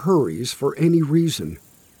one ever hurries for any reason.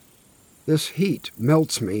 This heat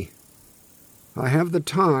melts me. I have the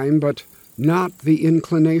time, but not the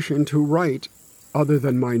inclination to write other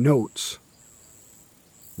than my notes.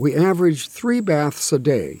 We average 3 baths a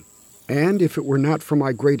day, and if it were not for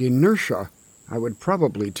my great inertia, I would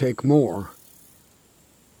probably take more.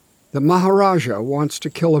 The Maharaja wants to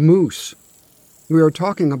kill a moose. We are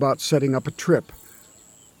talking about setting up a trip.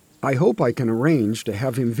 I hope I can arrange to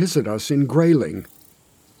have him visit us in Grayling.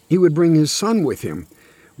 He would bring his son with him,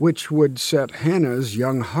 which would set Hannah's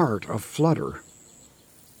young heart aflutter.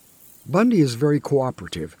 Bundy is very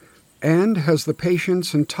cooperative and has the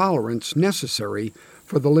patience and tolerance necessary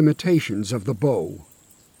for the limitations of the bow.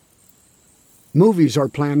 Movies are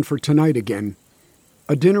planned for tonight again.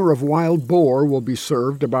 A dinner of wild boar will be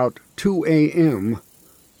served about 2 a.m.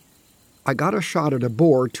 I got a shot at a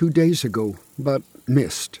boar 2 days ago, but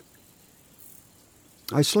missed.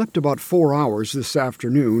 I slept about 4 hours this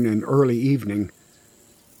afternoon and early evening.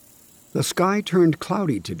 The sky turned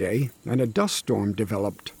cloudy today, and a dust storm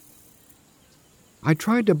developed. I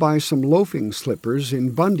tried to buy some loafing slippers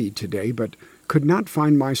in Bundy today, but could not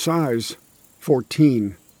find my size,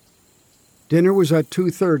 14. Dinner was at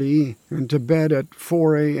 2:30 and to bed at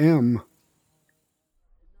 4 a.m.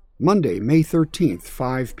 Monday, May 13th,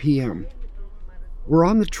 5 p.m. We're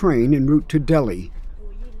on the train en route to Delhi.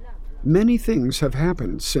 Many things have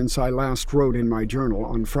happened since I last wrote in my journal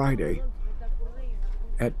on Friday.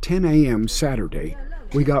 At 10 a.m. Saturday,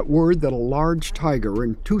 we got word that a large tiger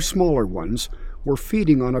and 2 smaller ones were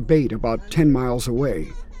feeding on a bait about 10 miles away.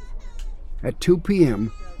 At 2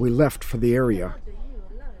 p.m., we left for the area.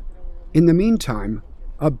 In the meantime,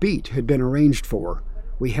 a beat had been arranged for.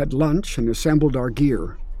 We had lunch and assembled our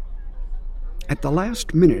gear. At the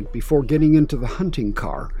last minute before getting into the hunting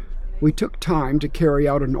car, we took time to carry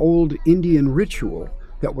out an old Indian ritual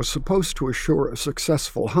that was supposed to assure a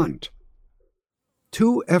successful hunt.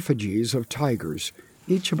 2 effigies of tigers,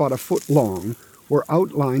 each about a foot long, were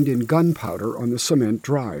outlined in gunpowder on the cement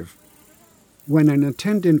drive. When an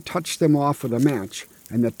attendant touched them off with a match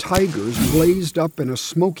and the tigers blazed up in a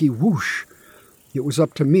smoky whoosh, it was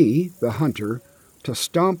up to me, the hunter, to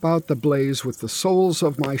stomp out the blaze with the soles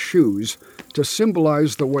of my shoes to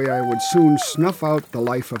symbolize the way I would soon snuff out the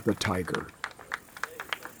life of the tiger.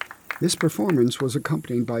 This performance was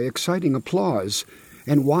accompanied by exciting applause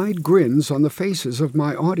and wide grins on the faces of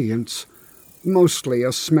my audience, mostly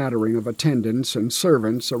a smattering of attendants and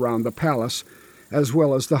servants around the palace, as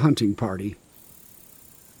well as the hunting party.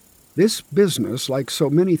 This business, like so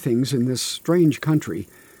many things in this strange country,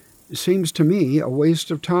 seems to me a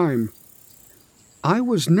waste of time. I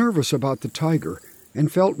was nervous about the tiger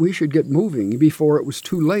and felt we should get moving before it was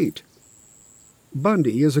too late.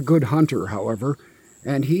 Bundy is a good hunter, however,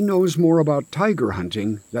 and he knows more about tiger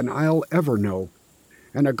hunting than I'll ever know,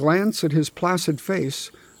 and a glance at his placid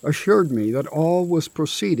face assured me that all was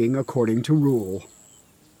proceeding according to rule.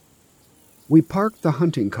 We parked the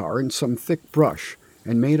hunting car in some thick brush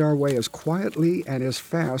and made our way as quietly and as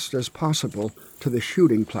fast as possible to the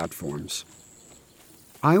shooting platforms.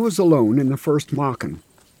 I was alone in the first mockin,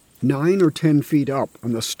 9 or 10 feet up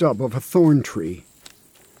on the stub of a thorn tree.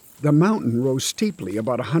 The mountain rose steeply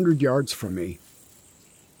about 100 yards from me.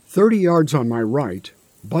 30 yards on my right,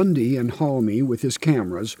 Bundy and Halmy with his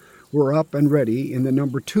cameras were up and ready in the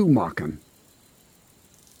number 2 mockin.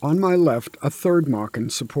 On my left, a third mockin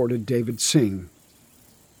supported David Singh.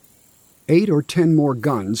 8 or 10 more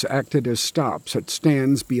guns acted as stops at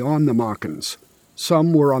stands beyond the mockins.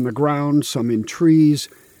 Some were on the ground, some in trees,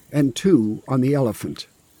 and 2 on the elephant.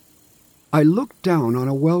 I looked down on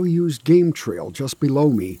a well-used game trail just below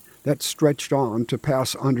me that stretched on to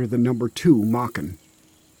pass under the number 2 mockin.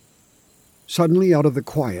 Suddenly, out of the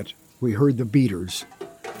quiet, we heard the beaters,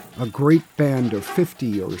 a great band of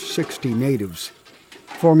 50 or 60 natives,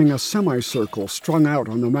 forming a semicircle strung out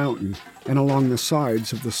on the mountain and along the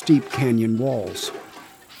sides of the steep canyon walls.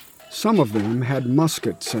 Some of them had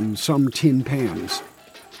muskets and some tin pans.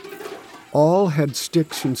 All had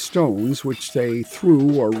sticks and stones which they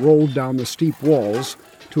threw or rolled down the steep walls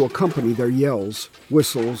to accompany their yells,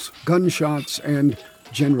 whistles, gunshots, and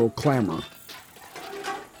general clamor.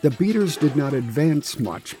 The beaters did not advance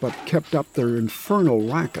much, but kept up their infernal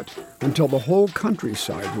racket until the whole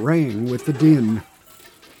countryside rang with the din.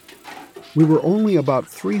 We were only about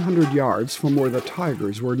 300 yards from where the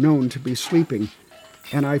tigers were known to be sleeping,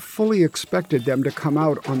 and I fully expected them to come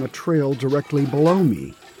out on the trail directly below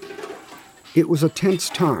me. It was a tense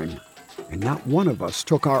time, and not one of us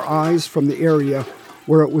took our eyes from the area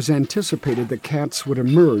where it was anticipated the cats would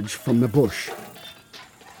emerge from the bush.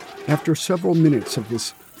 After several minutes of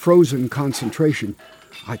this frozen concentration,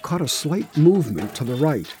 I caught a slight movement to the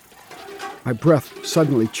right. My breath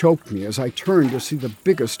suddenly choked me as I turned to see the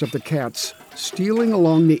biggest of the cats stealing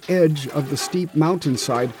along the edge of the steep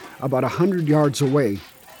mountainside about 100 yards away.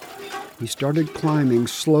 He started climbing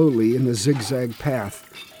slowly in the zigzag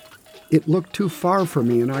path. It looked too far for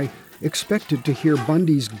me, and I expected to hear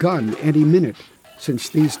Bundy's gun any minute, since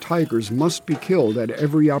these tigers must be killed at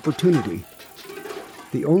every opportunity.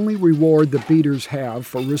 The only reward the beaters have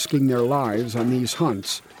for risking their lives on these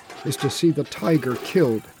hunts is to see the tiger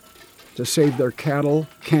killed, to save their cattle,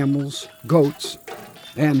 camels, goats,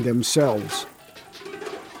 and themselves.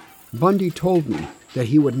 Bundy told me that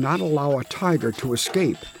he would not allow a tiger to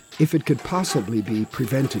escape if it could possibly be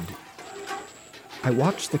prevented. I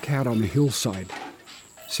watched the cat on the hillside.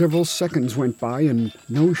 Several seconds went by and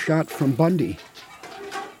no shot from Bundy.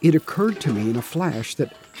 It occurred to me in a flash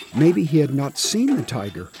that maybe he had not seen the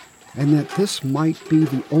tiger, and that this might be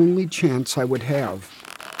the only chance I would have.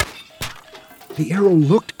 The arrow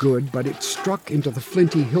looked good, but it struck into the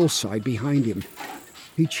flinty hillside behind him.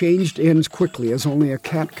 He changed ends quickly, as only a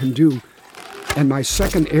cat can do, and my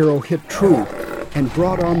second arrow hit true and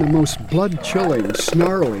brought on the most blood-chilling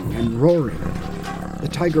snarling and roaring. The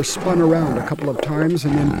tiger spun around a couple of times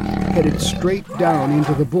and then headed straight down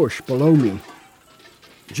into the bush below me.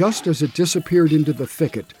 Just as it disappeared into the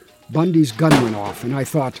thicket, Bundy's gun went off, and I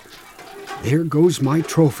thought, there goes my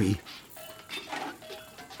trophy.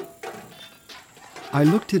 I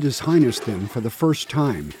looked at His Highness then for the first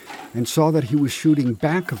time and saw that he was shooting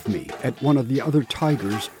back of me at one of the other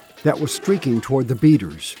tigers that was streaking toward the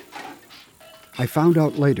beaters. I found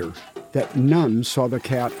out later that none saw the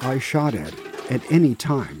cat I shot at any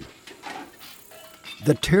time.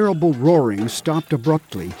 The terrible roaring stopped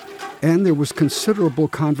abruptly, and there was considerable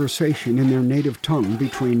conversation in their native tongue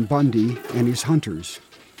between Bundy and his hunters.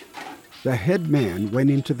 The head man went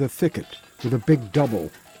into the thicket with a big double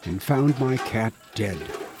and found my cat dead.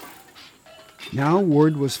 Now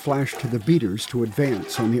word was flashed to the beaters to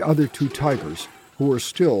advance on the other 2 tigers who were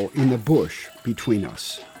still in the bush between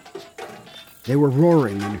us. They were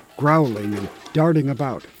roaring and growling and darting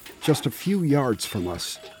about just a few yards from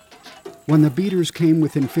us. When the beaters came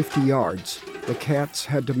within 50 yards, the cats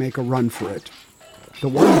had to make a run for it. The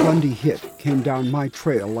one Bundy hit came down my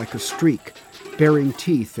trail like a streak, baring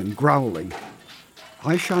teeth and growling.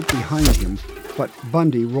 I shot behind him, but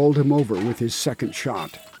Bundy rolled him over with his second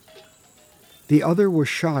shot. The other was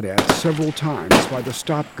shot at several times by the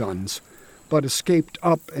stop guns, but escaped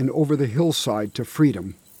up and over the hillside to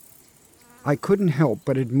freedom. I couldn't help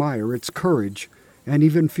but admire its courage and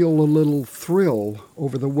even feel a little thrill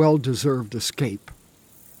over the well-deserved escape.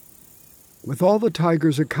 With all the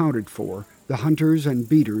tigers accounted for, the hunters and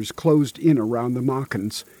beaters closed in around the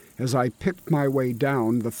moccins as I picked my way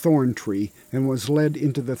down the thorn tree and was led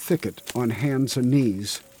into the thicket on hands and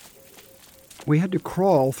knees. We had to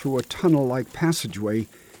crawl through a tunnel-like passageway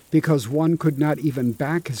because one could not even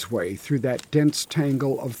back his way through that dense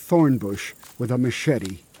tangle of thorn bush with a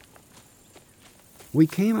machete. We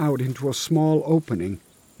came out into a small opening,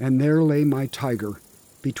 and there lay my tiger,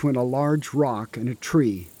 between a large rock and a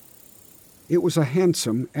tree. It was a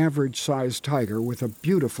handsome, average-sized tiger with a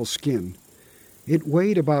beautiful skin. It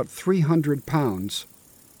weighed about 300 pounds.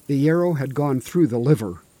 The arrow had gone through the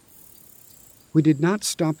liver. We did not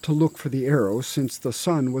stop to look for the arrow since the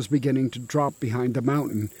sun was beginning to drop behind the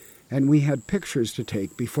mountain, and we had pictures to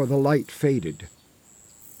take before the light faded.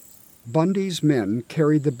 Bundy's men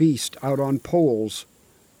carried the beast out on poles,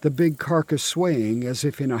 the big carcass swaying as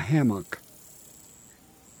if in a hammock.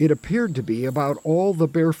 It appeared to be about all the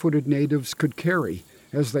barefooted natives could carry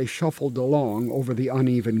as they shuffled along over the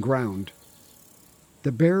uneven ground.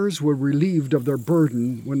 The bears were relieved of their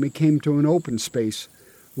burden when we came to an open space,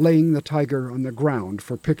 laying the tiger on the ground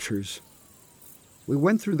for pictures. We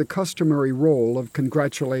went through the customary roll of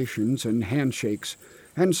congratulations and handshakes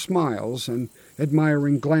and smiles and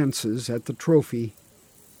admiring glances at the trophy.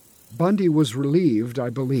 Bundy was relieved, I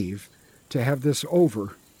believe, to have this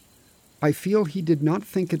over. I feel he did not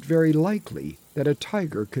think it very likely that a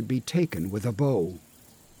tiger could be taken with a bow.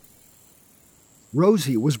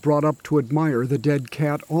 Rosie was brought up to admire the dead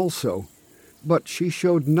cat also, but she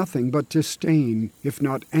showed nothing but disdain, if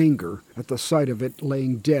not anger, at the sight of it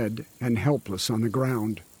laying dead and helpless on the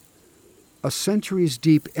ground. A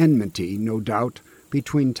centuries-deep enmity, no doubt,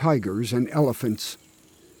 between tigers and elephants.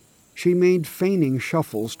 She made feigning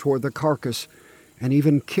shuffles toward the carcass and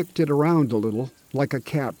even kicked it around a little, like a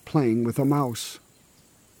cat playing with a mouse.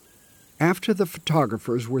 After the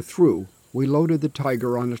photographers were through, we loaded the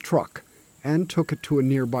tiger on a truck and took it to a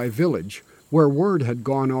nearby village where word had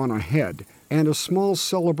gone on ahead and a small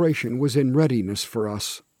celebration was in readiness for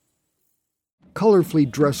us. Colorfully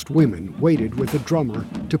dressed women waited with a drummer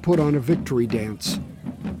to put on a victory dance.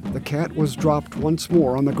 The cat was dropped once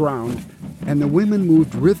more on the ground, and the women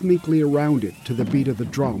moved rhythmically around it to the beat of the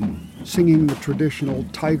drum, singing the traditional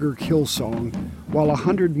tiger kill song, while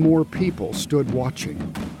 100 more people stood watching.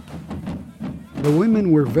 The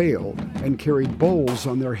women were veiled and carried bowls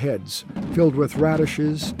on their heads, filled with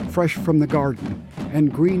radishes fresh from the garden,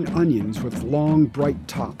 and green onions with long, bright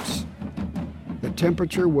tops. The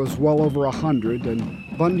temperature was well over 100,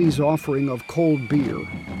 and Bundy's offering of cold beer,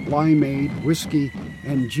 limeade, whiskey,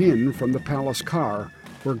 and gin from the palace car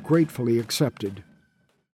were gratefully accepted.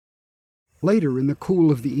 Later in the cool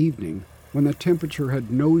of the evening, when the temperature had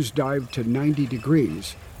nosedived to 90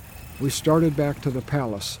 degrees, we started back to the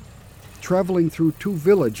palace, traveling through 2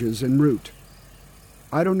 villages en route.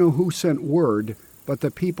 I don't know who sent word, but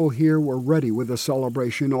the people here were ready with the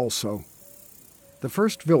celebration also. The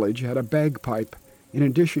first village had a bagpipe, in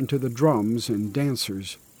addition to the drums and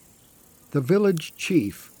dancers. The village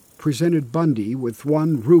chief presented Bundy with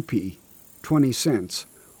 1 rupee, 20 cents,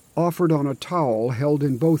 offered on a towel held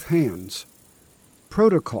in both hands.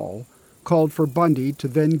 Protocol called for Bundy to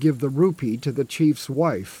then give the rupee to the chief's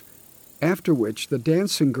wife, after which the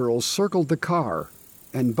dancing girls circled the car,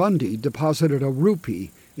 and Bundy deposited a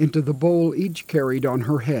rupee into the bowl each carried on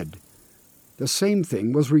her head. The same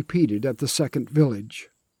thing was repeated at the second village.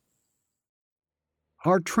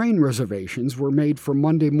 Our train reservations were made for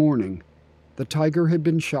Monday morning. The tiger had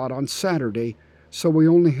been shot on Saturday, so we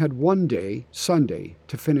only had 1 day, Sunday,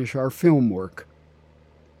 to finish our film work.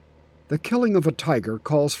 The killing of a tiger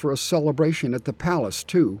calls for a celebration at the palace,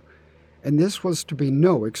 too, and this was to be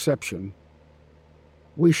no exception.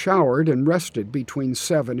 We showered and rested between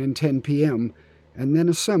 7 and 10 p.m., and then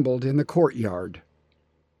assembled in the courtyard.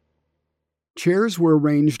 Chairs were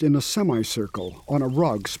arranged in a semicircle on a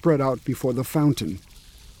rug spread out before the fountain.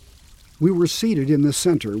 We were seated in the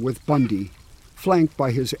center with Bundy, flanked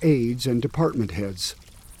by his aides and department heads.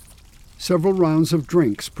 Several rounds of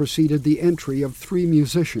drinks preceded the entry of 3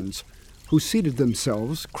 musicians, who seated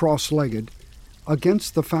themselves, cross-legged,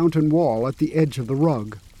 against the fountain wall at the edge of the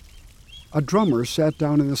rug. A drummer sat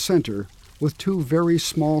down in the center with 2 very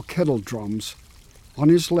small kettle drums. On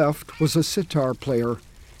his left was a sitar player,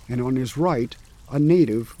 and on his right a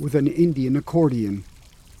native with an Indian accordion.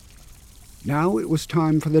 Now it was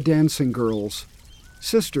time for the dancing girls,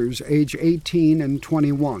 sisters age 18 and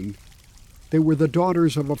 21. They were the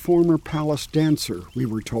daughters of a former palace dancer, we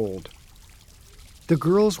were told. The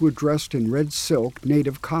girls were dressed in red silk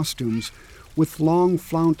native costumes with long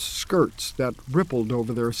flounced skirts that rippled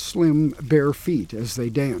over their slim, bare feet as they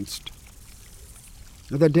danced.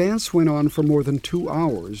 The dance went on for more than 2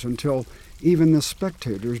 hours until even the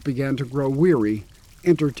spectators began to grow weary,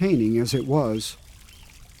 entertaining as it was.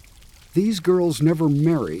 These girls never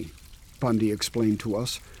marry, Bundy explained to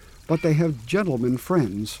us, but they have gentlemen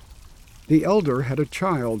friends. The elder had a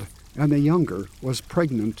child, and the younger was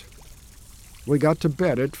pregnant. We got to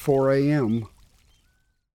bed at 4 a.m.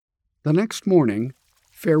 The next morning,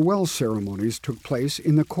 farewell ceremonies took place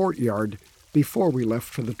in the courtyard before we left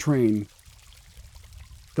for the train.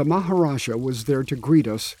 The Maharaja was there to greet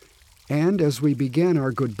us, and as we began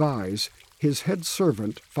our goodbyes, his head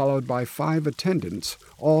servant, followed by 5 attendants,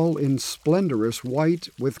 all in splendorous white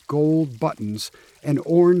with gold buttons and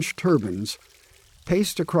orange turbans,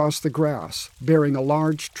 paced across the grass, bearing a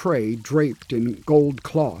large tray draped in gold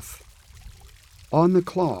cloth. On the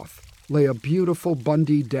cloth lay a beautiful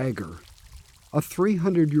Bundy dagger, a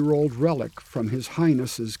 300-year-old relic from His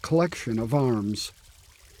Highness's collection of arms.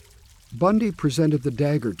 Bundy presented the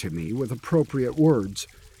dagger to me with appropriate words,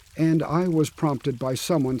 and I was prompted by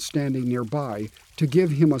someone standing nearby to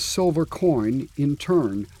give him a silver coin in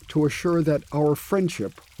turn to assure that our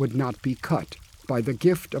friendship would not be cut by the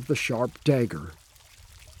gift of the sharp dagger.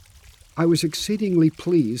 I was exceedingly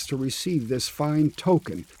pleased to receive this fine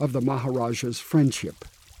token of the Maharaja's friendship.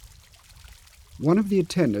 One of the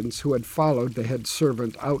attendants who had followed the head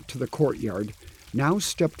servant out to the courtyard now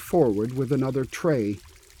stepped forward with another tray,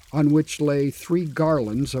 on which lay 3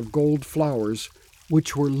 garlands of gold flowers,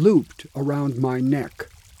 which were looped around my neck,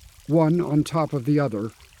 one on top of the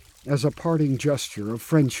other, as a parting gesture of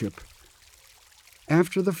friendship.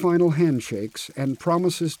 After the final handshakes and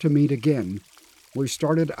promises to meet again, we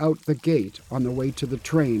started out the gate on the way to the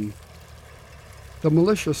train. The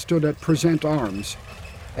militia stood at present arms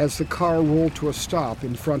as the car rolled to a stop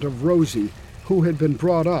in front of Rosie, who had been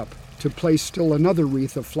brought up to place still another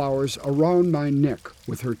wreath of flowers around my neck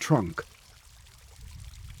with her trunk.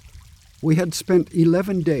 We had spent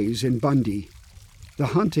 11 days in Bundy. The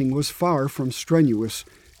hunting was far from strenuous,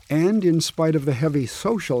 and in spite of the heavy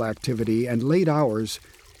social activity and late hours,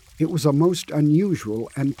 it was a most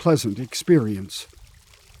unusual and pleasant experience.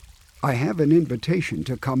 I have an invitation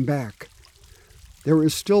to come back. There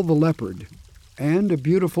is still the leopard, and a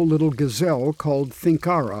beautiful little gazelle called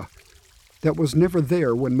Thinkara that was never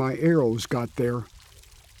there when my arrows got there.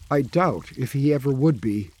 I doubt if he ever would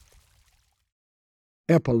be.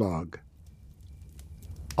 Epilogue.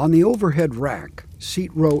 On the overhead rack,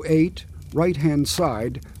 seat row 8, right-hand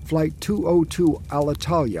side, flight 202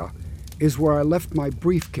 Alitalia, is where I left my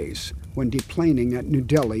briefcase when deplaning at New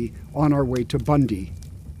Delhi on our way to Bundy.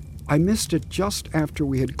 I missed it just after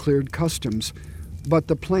we had cleared customs, but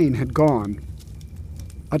the plane had gone.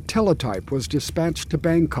 A teletype was dispatched to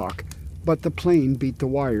Bangkok, but the plane beat the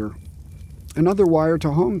wire. Another wire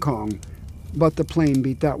to Hong Kong, but the plane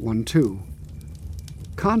beat that one too.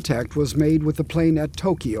 Contact was made with the plane at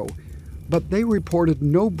Tokyo, but they reported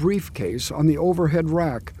no briefcase on the overhead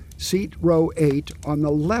rack, seat row 8 on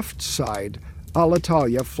the left side,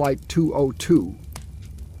 Alitalia Flight 202.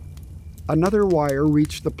 Another wire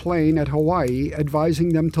reached the plane at Hawaii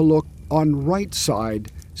advising them to look on right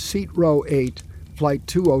side, seat row 8, Flight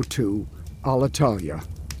 202, Alitalia.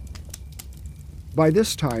 By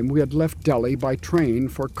this time we had left Delhi by train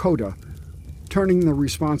for Kota, turning the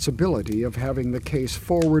responsibility of having the case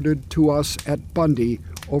forwarded to us at Bundy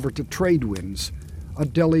over to Tradewinds, a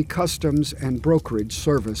Delhi customs and brokerage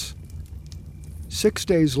service. 6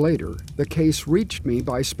 days later, the case reached me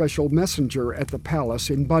by special messenger at the palace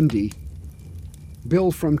in Bundy.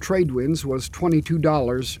 Bill from Tradewinds was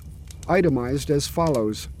 $22, itemized as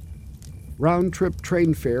follows. Round-trip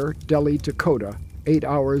train fare Delhi to Kota, 8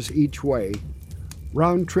 hours each way.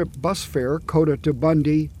 Round-trip bus fare Kota to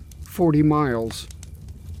Bundy, 40 miles.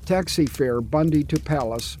 Taxi fare Bundy to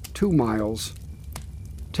Palace, 2 miles.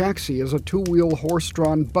 Taxi is a 2-wheel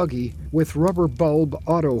horse-drawn buggy with rubber bulb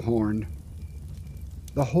auto horn.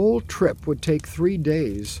 The whole trip would take 3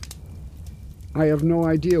 days. I have no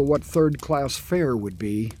idea what third-class fare would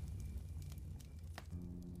be.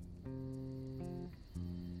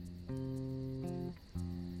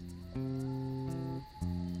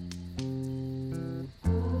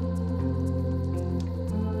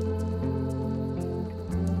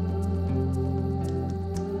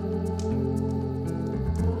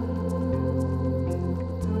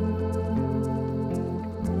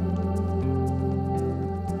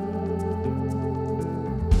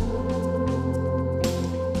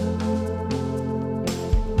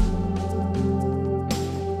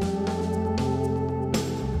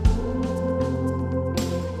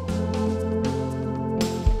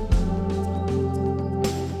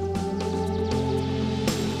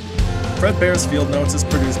 Fred Bear's Field Notes is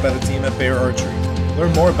produced by the team at Bear Archery.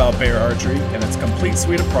 Learn more about Bear Archery and its complete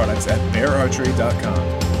suite of products at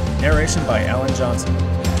beararchery.com. Narration by Alan Johnson.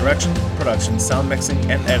 Direction, production, sound mixing,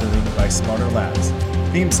 and editing by Smarter Labs.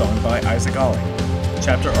 Theme song by Isaac Olling.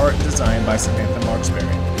 Chapter art and design by Samantha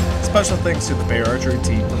Marksberry. Special thanks to the Bear Archery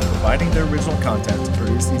team for providing their original content to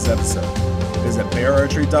produce these episodes. Visit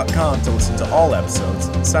beararchery.com to listen to all episodes,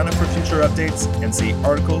 sign up for future updates, and see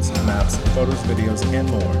articles, maps, photos, videos, and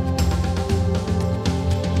more.